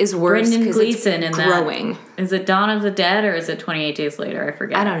feel like, is worse because it's growing. Is it Dawn of the Dead or is it 28 Days Later? I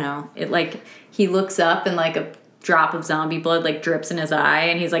forget. I don't know. It like he looks up and like a drop of zombie blood like drips in his eye,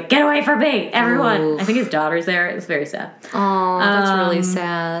 and he's like, "Get away from me, everyone!" Ooh. I think his daughter's there. It was very sad. Oh, that's really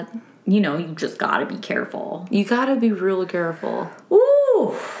sad. You know, you just gotta be careful. You gotta be real careful.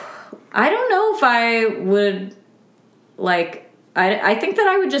 Ooh, I don't know if I would like. I think that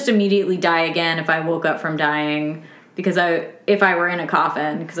I would just immediately die again if I woke up from dying if I were in a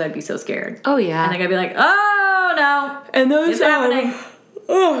coffin, because I'd be so scared. Oh yeah. I think I'd be like, oh no, and those it's happening.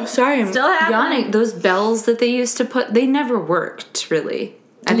 Oh, sorry, I'm still happening. Yawning. Those bells that they used to put, they never worked really.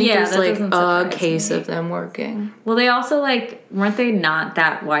 I think there's like a case of them working. Well, they also weren't they not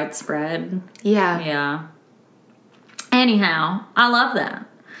that widespread? Yeah. Yeah. Anyhow, I love that.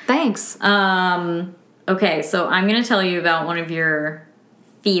 Thanks. Okay, so I'm going to tell you about one of your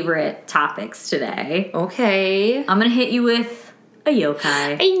favorite topics today. Okay. I'm going to hit you with a yokai.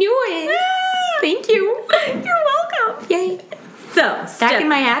 I knew it. Thank you. You're welcome. Yay. So, back in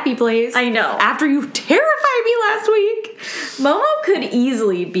my happy place. I know. After you terrified me last week. Momo could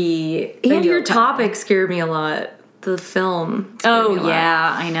easily be and your topic scared me a lot. The film. Oh,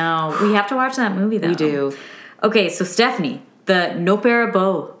 yeah, I know. We have to watch that movie, though. We do. Okay, so Stephanie, the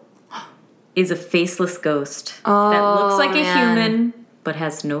Nopperabo is a faceless ghost that looks like a human but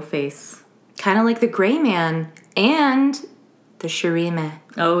has no face. Kind of like the Gray Man and the Shirime.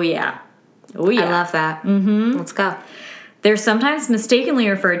 Oh, yeah. Oh, yeah. I love that. Mm-hmm. Let's go. They're sometimes mistakenly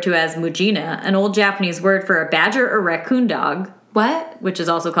referred to as Mujina, an old Japanese word for a badger or raccoon dog. What? Which is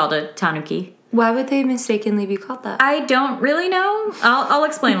also called a tanuki. Why would they mistakenly be called that? I don't really know. I'll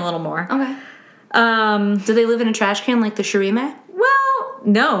explain a little more. Okay. Do they live in a trash can like the Shirime? Well,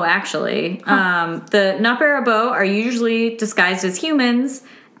 no, actually. The Nopperabo are usually disguised as humans,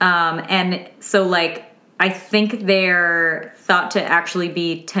 and so, like, I think they're thought to actually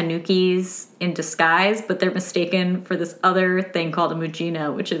be tanukis in disguise, but they're mistaken for this other thing called a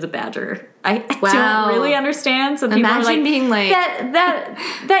mujina, which is a badger. I don't really understand. Some people are like, being like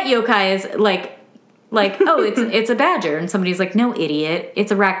that yokai is like oh, it's a badger, and somebody's like, no, idiot,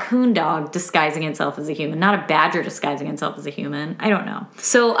 it's a raccoon dog disguising itself as a human, not a badger disguising itself as a human. I don't know.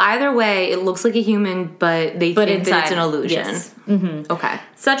 So either way, it looks like a human, but think that it's an illusion. Yes. Mm-hmm. Okay.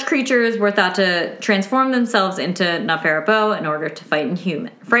 Such creatures were thought to transform themselves into Nopperabo in order to frighten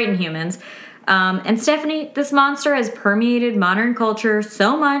humans. And Stephanie, this monster has permeated modern culture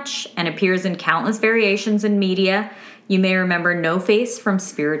so much and appears in countless variations in media. You may remember No Face from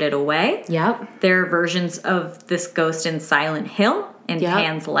Spirited Away. Yep. There are versions of this ghost in Silent Hill, in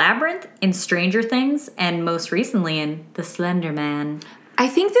Pan's Labyrinth, in Stranger Things, and most recently in The Slender Man. I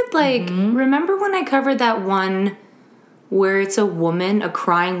think that, remember when I covered that one where it's a woman, a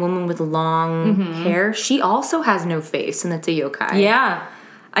crying woman with long hair? She also has no face, and that's a yokai. Yeah.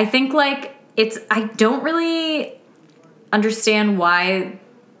 I think, I don't really understand why...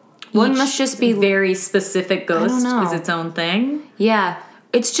 One must just be very specific ghost is its own thing. Yeah.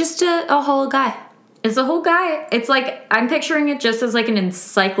 It's just a whole guy. It's a whole guy. It's like, I'm picturing it just as like an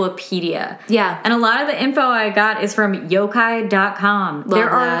encyclopedia. Yeah. And a lot of the info I got is from yokai.com. There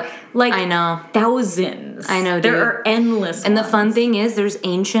are I know. Thousands. I know, dude. There are endless And the fun thing is there's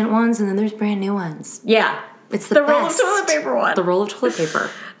ancient ones and then there's brand new ones. Yeah. It's the roll of toilet paper one. The roll of toilet paper.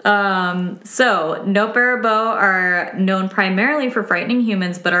 So, Nopperabo are known primarily for frightening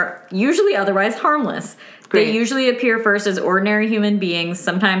humans, but are usually otherwise harmless. Great. They usually appear first as ordinary human beings,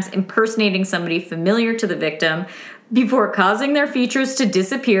 sometimes impersonating somebody familiar to the victim, before causing their features to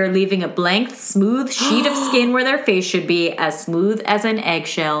disappear, leaving a blank, smooth sheet of skin where their face should be, as smooth as an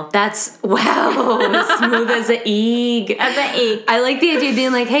eggshell. That's, smooth as an egg. As an egg. I like the idea of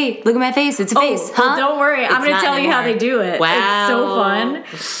being like, hey, look at my face. It's a face, huh? Well, don't worry. I'm going to tell you how they do it. Wow. It's so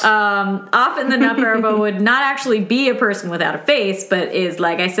fun. Often the Nopperabo would not actually be a person without a face, but is,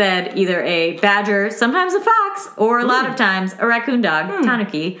 like I said, either a badger, sometimes a fox, or a lot of times a raccoon dog,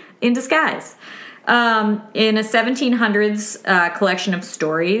 tanuki, in disguise. In a 1700s collection of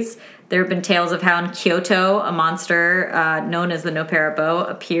stories, there have been tales of how in Kyoto a monster known as the Nopperabo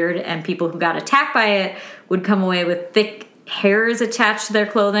appeared, and people who got attacked by it would come away with thick hairs attached to their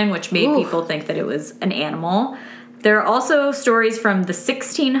clothing, which made people think that it was an animal. There are also stories from the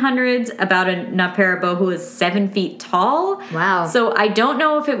 1600s about a Nopperabo who was 7 feet tall. Wow. So I don't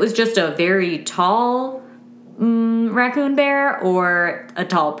know if it was just a very tall raccoon bear or a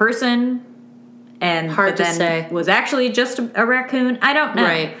tall person. And hard to say. Was actually just a raccoon. I don't know.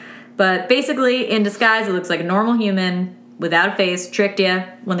 Right. But basically, in disguise, it looks like a normal human without a face. Tricked you.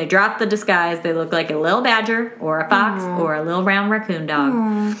 When they drop the disguise, they look like a little badger or a fox or a little round raccoon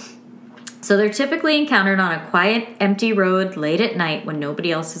dog. So they're typically encountered on a quiet, empty road late at night when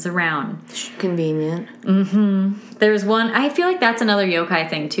nobody else is around. Convenient. Mm-hmm. There's one, I feel like that's another yokai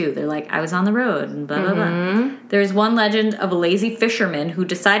thing too. They're like, I was on the road and blah, blah, blah. There's one legend of a lazy fisherman who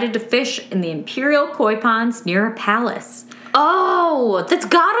decided to fish in the imperial koi ponds near a palace. Oh, that's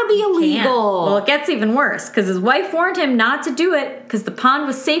gotta be illegal. Well, it gets even worse because his wife warned him not to do it because the pond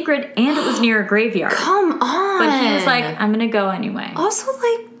was sacred and it was near a graveyard. Come on. But he was like, I'm going to go anyway. Also,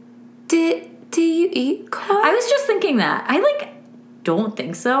 do you eat koi? I was just thinking that. I don't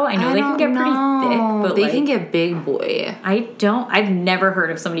think so. I know they can get pretty thick, but they can get big, boy. I've never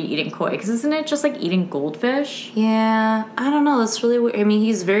heard of somebody eating koi, because isn't it just like eating goldfish? Yeah, I don't know. That's really weird. I mean,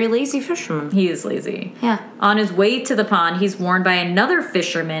 he's a very lazy fisherman. He is lazy. Yeah. On his way to the pond, he's warned by another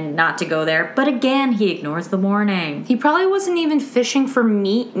fisherman not to go there, but again, he ignores the warning. He probably wasn't even fishing for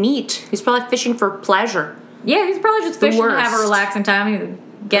meat. He's probably fishing for pleasure. Yeah, he's probably just fishing to have a relaxing time.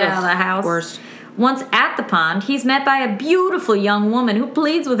 Get out of the house. Worst. Once at the pond, he's met by a beautiful young woman who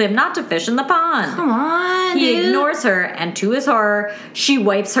pleads with him not to fish in the pond. Come on, He dude. ignores her, and to his horror, she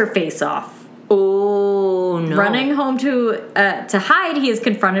wipes her face off. Oh, no. Running home to hide, he is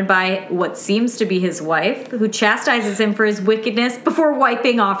confronted by what seems to be his wife, who chastises him for his wickedness before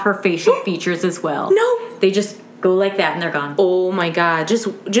wiping off her facial features as well. No. They just go like that, and they're gone. Oh, my God. Just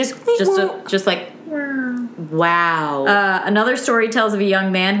like... Wow. Another story tells of a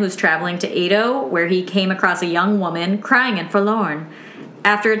young man who's traveling to Edo, where he came across a young woman crying and forlorn.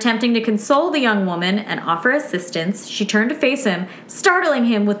 After attempting to console the young woman and offer assistance, she turned to face him, startling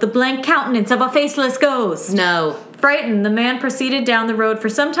him with the blank countenance of a faceless ghost. No. Frightened, the man proceeded down the road for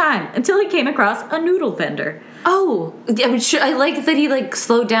some time until he came across a noodle vendor. Oh, I like that he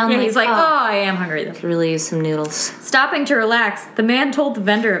slowed down. Yeah, he's like, I am hungry. Could really use some noodles. Stopping to relax, the man told the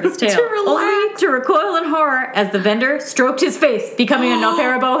vendor of his tale, only to recoil in horror as the vendor stroked his face, becoming a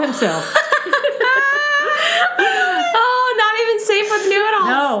Noperabo himself. Oh, not even safe with noodles.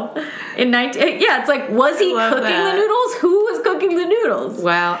 No. It's like, was he cooking the noodles? Who was cooking the noodles?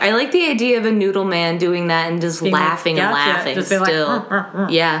 Wow. I like the idea of a noodle man doing that and just laughing and laughing just still.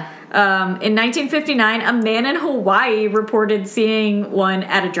 Yeah. In 1959, a man in Hawaii reported seeing one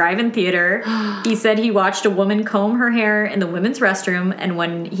at a drive-in theater. He said he watched a woman comb her hair in the women's restroom, and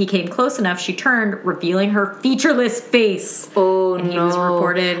when he came close enough, she turned, revealing her featureless face. Oh, and he was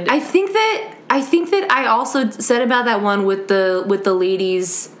reported. I think that I also said about that one with the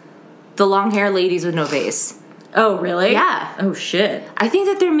ladies, the long hair ladies with no face. Oh, really? Yeah. Oh, shit. I think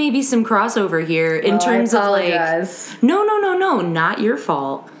that there may be some crossover here in terms of No, not your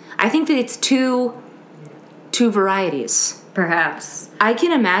fault. I think that it's two varieties. Perhaps. I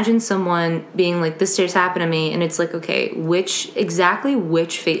can imagine someone being like, this just happened to me, and it's like, okay, which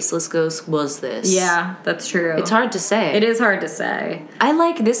faceless ghost was this? Yeah, that's true. It's hard to say. It is hard to say. I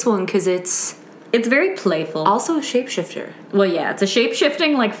like this one because it's very playful. Also a shapeshifter. Well, yeah, it's a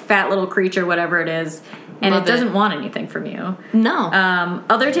shape-shifting, fat little creature, whatever it is. And Love it doesn't want anything from you. No.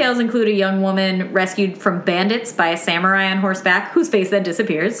 Other tales include a young woman rescued from bandits by a samurai on horseback, whose face then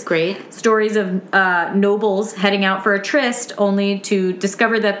disappears. Great. Stories of nobles heading out for a tryst, only to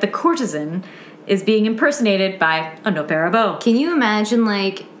discover that the courtesan is being impersonated by a Noperabo. Can you imagine,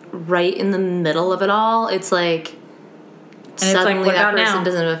 right in the middle of it all, it's like... And suddenly it's that person now?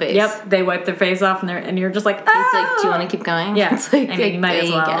 Doesn't have a face. Yep, they wipe their face off, and you're just like, oh! It's like, do you want to keep going? Yeah, it's like, you might as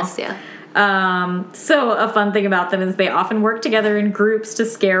well. I guess, yeah. So a fun thing about them is they often work together in groups to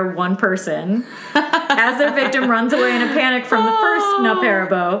scare one person. As their victim runs away in a panic from the first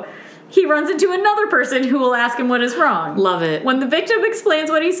Noperabo, he runs into another person who will ask him what is wrong. Love it. When the victim explains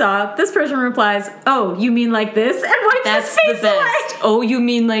what he saw, this person replies, "Oh, you mean like this?" and wipes his face the best. away. Oh, you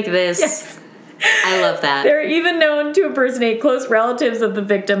mean like this? Yes. I love that. They're even known to impersonate close relatives of the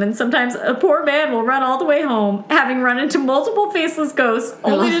victim, and sometimes a poor man will run all the way home, having run into multiple faceless ghosts,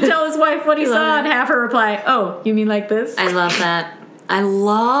 only to tell his wife what he saw and have her reply, "Oh, you mean like this?" I love that. I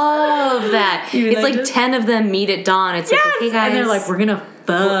love that. It's like 10 of them meet at dawn. It's like, okay, guys. And they're like, we're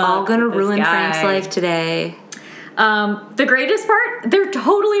all gonna ruin Frank's life today. The greatest part, they're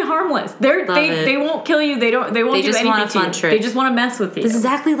totally harmless. They won't kill you. They won't do anything want a to you. fun trick. They just want to mess with you. It's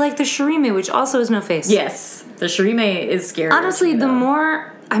exactly like the Shirime, which also has no face. Yes, the Shirime is scary. Honestly, the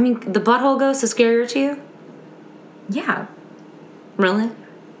butthole ghost is scarier to you? Yeah. Really?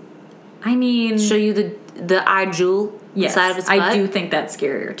 I mean, show you the eye jewel inside of its butt? I do think that's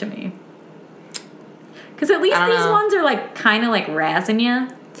scarier to me. Because at least these ones are kind of razzing you.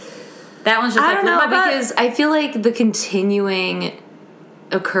 That one's just I don't know, because I feel like the continuing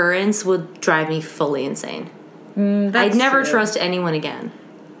occurrence would drive me fully insane. I'd never trust anyone again.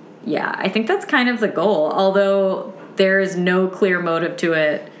 Yeah, I think that's kind of the goal. Although there is no clear motive to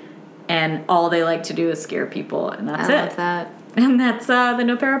it, and all they like to do is scare people, and that's it. I love that. And that's the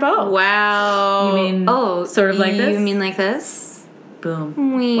Noperabo. Wow. You mean sort of like this? You mean like this? Boom.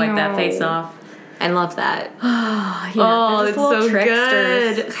 Meow. Wipe that face off. I love that. Yeah, it's so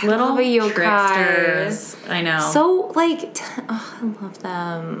tricksters. good. Little yokai. tricksters. I know. So, I love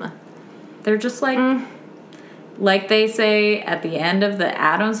them. They're just like they say at the end of the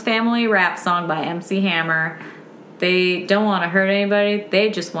Addams Family rap song by MC Hammer, they don't want to hurt anybody.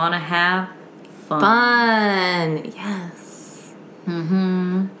 They just want to have fun. Fun. Yes.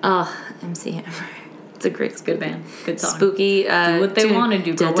 Mm-hmm. Oh, MC Hammer. It's a great, good band. Good song. Spooky. Do what they want to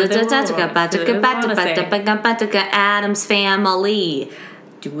do. Go where they want. Addams Family.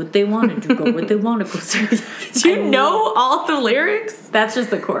 Do what they want to do. Go where they want to go. Do you know all the lyrics? That's just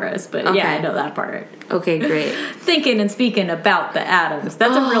the chorus, but yeah, I know that part. Okay, great. Thinking and speaking about the Addams.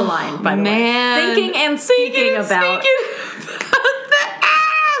 That's a real line, by the way. Thinking and speaking about the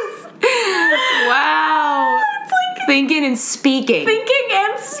Addams. Thinking and speaking.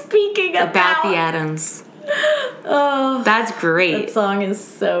 About the Adams. Oh, that's great. That song is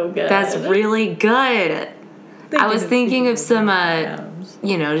so good. That's really good. I was thinking of some,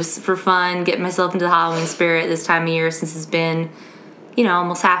 just for fun, getting myself into the Halloween spirit this time of year since it's been,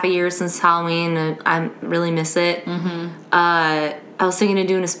 almost half a year since Halloween. And I really miss it. Mm-hmm. I was thinking of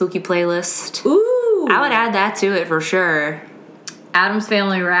doing a spooky playlist. Ooh. I would add that to it for sure. Addams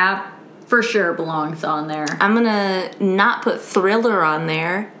Family Rap for sure belongs on there. I'm going to not put Thriller on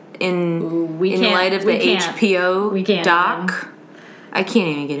there in light of the HBO doc. I can't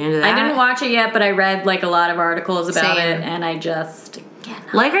even get into that. I didn't watch it yet, but I read a lot of articles about it, and I just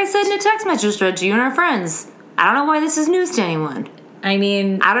cannot. Like I said in a text message thread to you and our friends, I don't know why this is news to anyone. I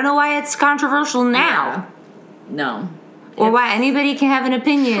mean, I don't know why it's controversial now. Yeah. No. Or why anybody can have an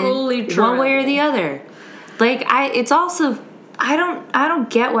opinion one way or the other. It's also I don't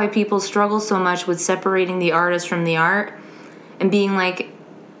get why people struggle so much with separating the artist from the art and being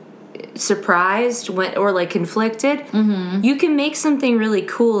surprised or conflicted. Mm-hmm. You can make something really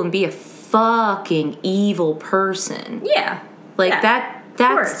cool and be a fucking evil person. Yeah.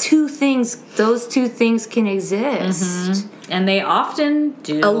 That's two things. Those two things can exist. Mm-hmm. And they often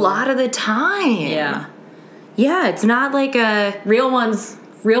do. A lot of the time. Yeah. Yeah, it's not like real ones,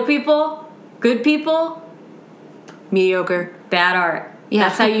 real people, good people, mediocre, bad art. Yeah.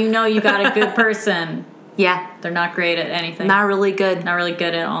 That's how you know you got a good person. Yeah. They're not great at anything. Not really good. Not really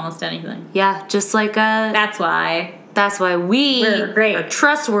good at almost anything. Yeah, just like That's why we're great. Are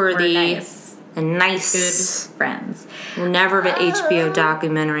trustworthy. We're nice. And nice. Good friends. We'll never have an HBO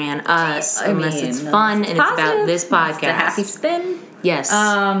documentary on us unless it's fun and it's about this podcast. It's a happy spin. Yes.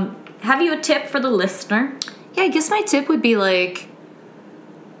 Have you a tip for the listener? Yeah, I guess my tip would be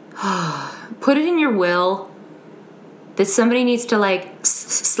put it in your will that somebody needs to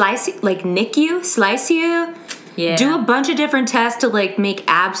slice you. Yeah. Do a bunch of different tests to make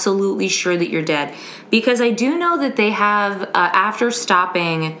absolutely sure that you're dead. Because I do know that they have after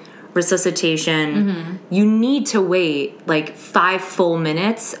stopping resuscitation, mm-hmm. you need to wait 5 full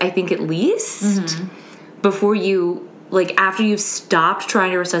minutes, I think at least, mm-hmm. before you after you've stopped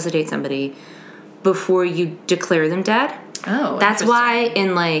trying to resuscitate somebody, before you declare them dead. Oh, that's why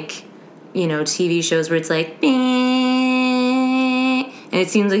in TV shows where it's and it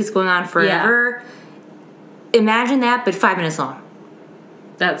seems like it's going on forever. Yeah. Imagine that, but 5 minutes long.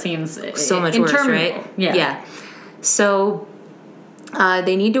 That seems so much worse, right? Yeah. So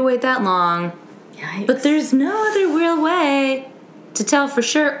they need to wait that long. Yikes. But there's no other real way to tell for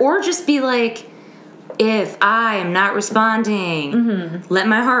sure, or just be if I am not responding, mm-hmm. let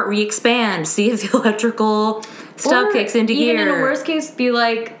my heart re-expand, see if the electrical stuff kicks into gear. Even in a worst case, be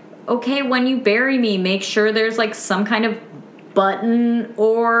okay, when you bury me, make sure there's some kind of button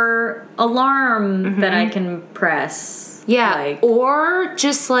or alarm mm-hmm. that I can press. Yeah, or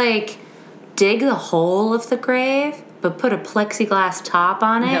just dig the hole of the grave, but put a plexiglass top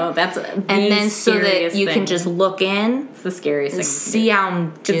on it. No, that's and then so that you can just look in. It's the scariest thing. See how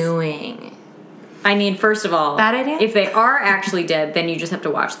I'm doing. I mean, first of all, bad idea. If they are actually dead, then you just have to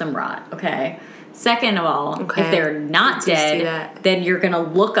watch them rot. Okay. Second of all, if they're not dead, then you're gonna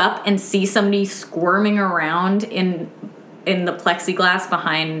look up and see somebody squirming around in the plexiglass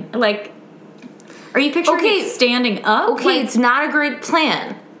behind. Are you picturing it standing up? Okay, it's not a great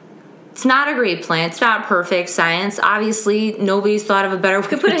plan. It's not a great plan. It's not perfect science. Obviously, nobody's thought of a better way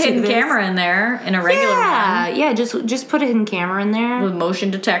to do this. You could put a hidden camera in there in a regular one. Yeah, just put a hidden camera in there. With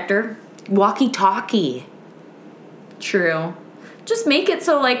motion detector. Walkie-talkie. True. Just make it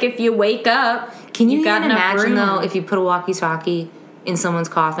so, if you wake up, can you even imagine, though, if you put a walkie-talkie in someone's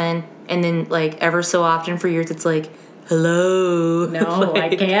coffin, and then, ever so often for years it's hello? No, I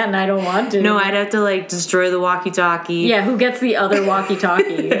can't. I don't want to. No, I'd have to, destroy the walkie-talkie. Yeah, who gets the other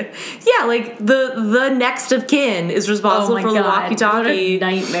walkie-talkie? Yeah, the next of kin is responsible for the walkie-talkie. What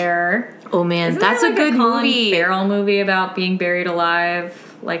a nightmare. Oh, man, Isn't that's there a good movie. Colin Farrell movie about being buried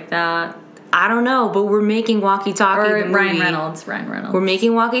alive like that? I don't know, but we're making Walkie-Talkie the movie. Ryan Reynolds. We're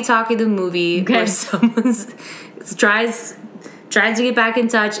making Walkie-Talkie the movie where someone tries to get back in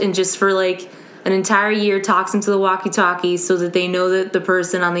touch and just for an entire year talks into the walkie-talkie so that they know that the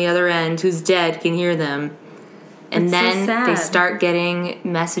person on the other end who's dead can hear them. And then they start getting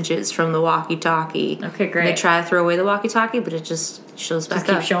messages from the walkie-talkie. Okay, great. And they try to throw away the walkie-talkie, but it just shows back up.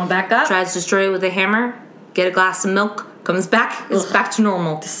 Just keep showing back up. Tries to destroy it with a hammer, get a glass of milk, comes back, it's back to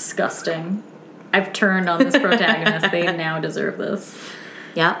normal. Disgusting. I've turned on this protagonist. They now deserve this.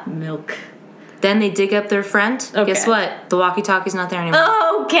 Yep. Milk. Then they dig up their friend. Okay. Guess what? The walkie-talkie's not there anymore.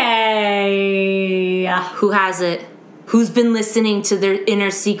 Okay. Who has it? Who's been listening to their inner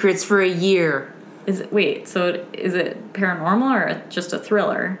secrets for a year? So is it paranormal or just a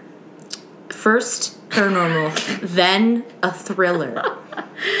thriller? First paranormal, then a thriller.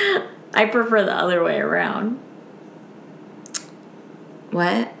 I prefer the other way around.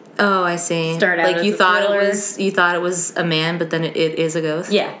 What? Oh, I see. Start out as you a thought thriller. you thought it was a man, but then it is a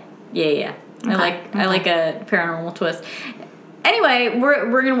ghost. Yeah. Okay. I like a paranormal twist. Anyway,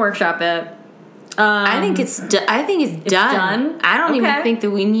 we're gonna workshop it. I think it's done. Done? I don't even think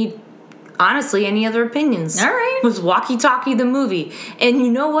that we need, honestly, any other opinions. All right. It was Walkie Talkie the movie, and you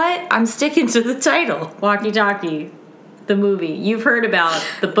know what? I'm sticking to the title. Walkie Talkie, the movie. You've heard about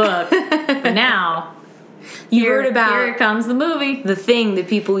the book, but now heard about here comes the movie. The thing that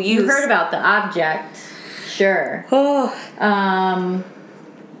people use. You heard about the object, sure. Oh.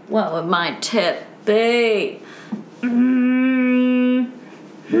 What would my tip be?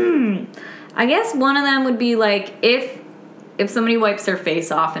 I guess one of them would be like if somebody wipes their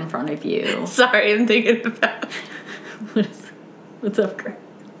face off in front of you. Sorry, I'm thinking about. What's up, Greg?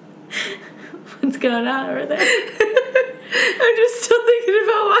 What's going on over there? I'm just still thinking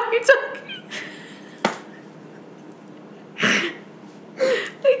about Walkie Talkie.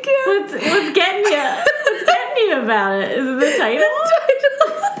 I can't. What's getting you? What's getting you about it? Is it the title?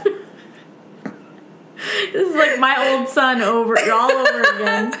 This is like my old son all over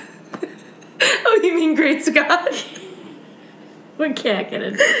again. Oh, you mean Great Scott? We can't get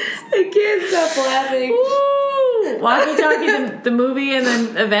it. I can't stop laughing. Walkie Talkie the movie, and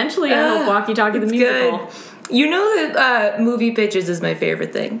then eventually I hope Walkie Talkie the musical. Good. You know that movie pitches is my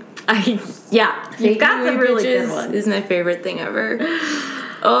favorite thing. You've got some really good ones. Is my favorite thing ever.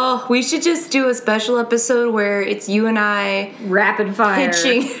 Oh, we should just do a special episode where it's you and I rapid fire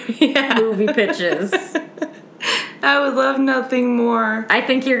pitching movie pitches. I would love nothing more. I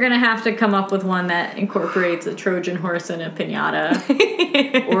think you're gonna have to come up with one that incorporates a Trojan horse and a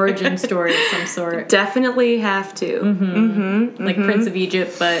piñata origin story of some sort. Definitely have to. Like Prince of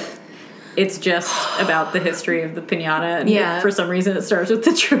Egypt, but it's just about the history of the piñata. And for some reason, it starts with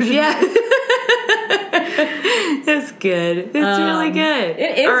the Trojan. Yeah. It's good. It's really good.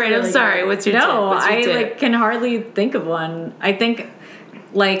 It is. All right, really I'm sorry. good. What's your tip? I can hardly think of one. I think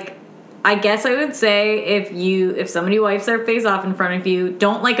I guess I would say if somebody wipes their face off in front of you,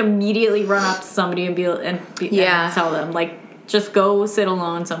 don't immediately run up to somebody and tell them. Just go sit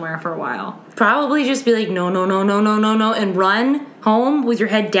alone somewhere for a while. Probably just be like, no, and run home with your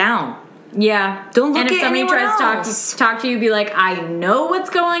head down. Yeah. Don't look at anyone. And if somebody tries to talk to you, be like, I know what's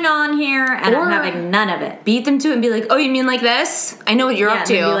going on here, and I'm having none of it. Beat them to it and be like, oh, you mean like this? I know what you're up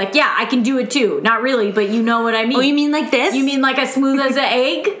to. And be like, yeah, I can do it too. Not really, but you know what I mean. Oh, you mean like this? You mean like as smooth as an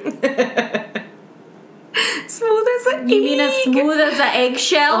egg? Smooth as an egg? You mean as smooth as an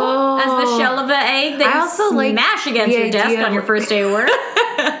eggshell? As the shell of an egg that you smash against your desk on your first day of work?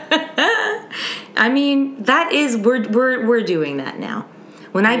 I mean, that is, we're doing that now.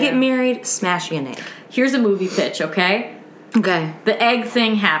 When I get married, smashing an egg. Here's a movie pitch, okay? Okay. The egg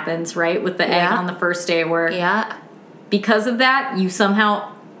thing happens, right? With the egg on the first day of work. Yeah. Because of that, you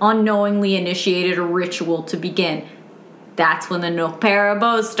somehow unknowingly initiated a ritual to begin. That's when the no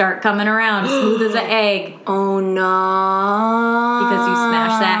parabos start coming around, smooth as an egg. Oh, no. Because you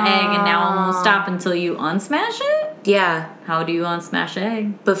smashed that egg, and now it won't stop until you unsmash it? Yeah. How do you unsmash an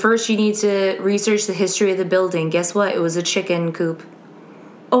egg? But first you need to research the history of the building. Guess what? It was a chicken coop.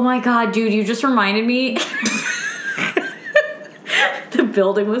 Oh my god, dude, you just reminded me. The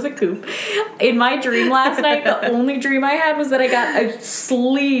building was a coop. In my dream last night, the only dream I had was that I got a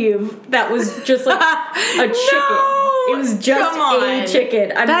sleeve that was just like a chicken. It was just a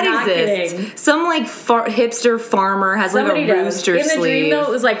chicken. I'm not kidding. Some hipster farmer has Somebody a rooster does. In the sleeve. dream though,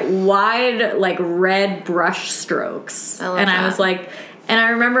 it was wide, red brush strokes. I was like, and I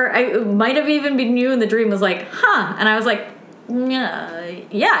remember it might have even been you in the dream was like, huh? And I was like,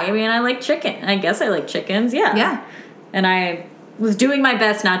 yeah, I mean, I like chicken. I guess I like chickens, yeah. Yeah. And I was doing my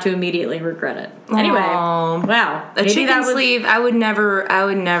best not to immediately regret it. Anyway, wow. A chicken sleeve, I would never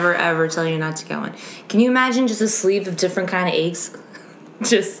ever tell you not to go in. Can you imagine just a sleeve of different kind of eggs?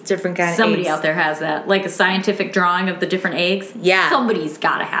 Just different kind of eggs. Somebody out there has that. Like a scientific drawing of the different eggs. Yeah. Somebody's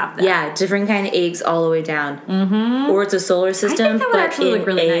got to have that. Yeah, different kind of eggs all the way down. Mm-hmm. Or it's a solar system, I think that would actually look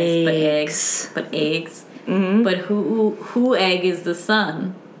really eggs. nice. But eggs. Mm-hmm. But who egg is the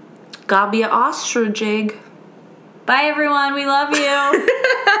sun? Gotta be an ostrich egg. Bye, everyone. We love you.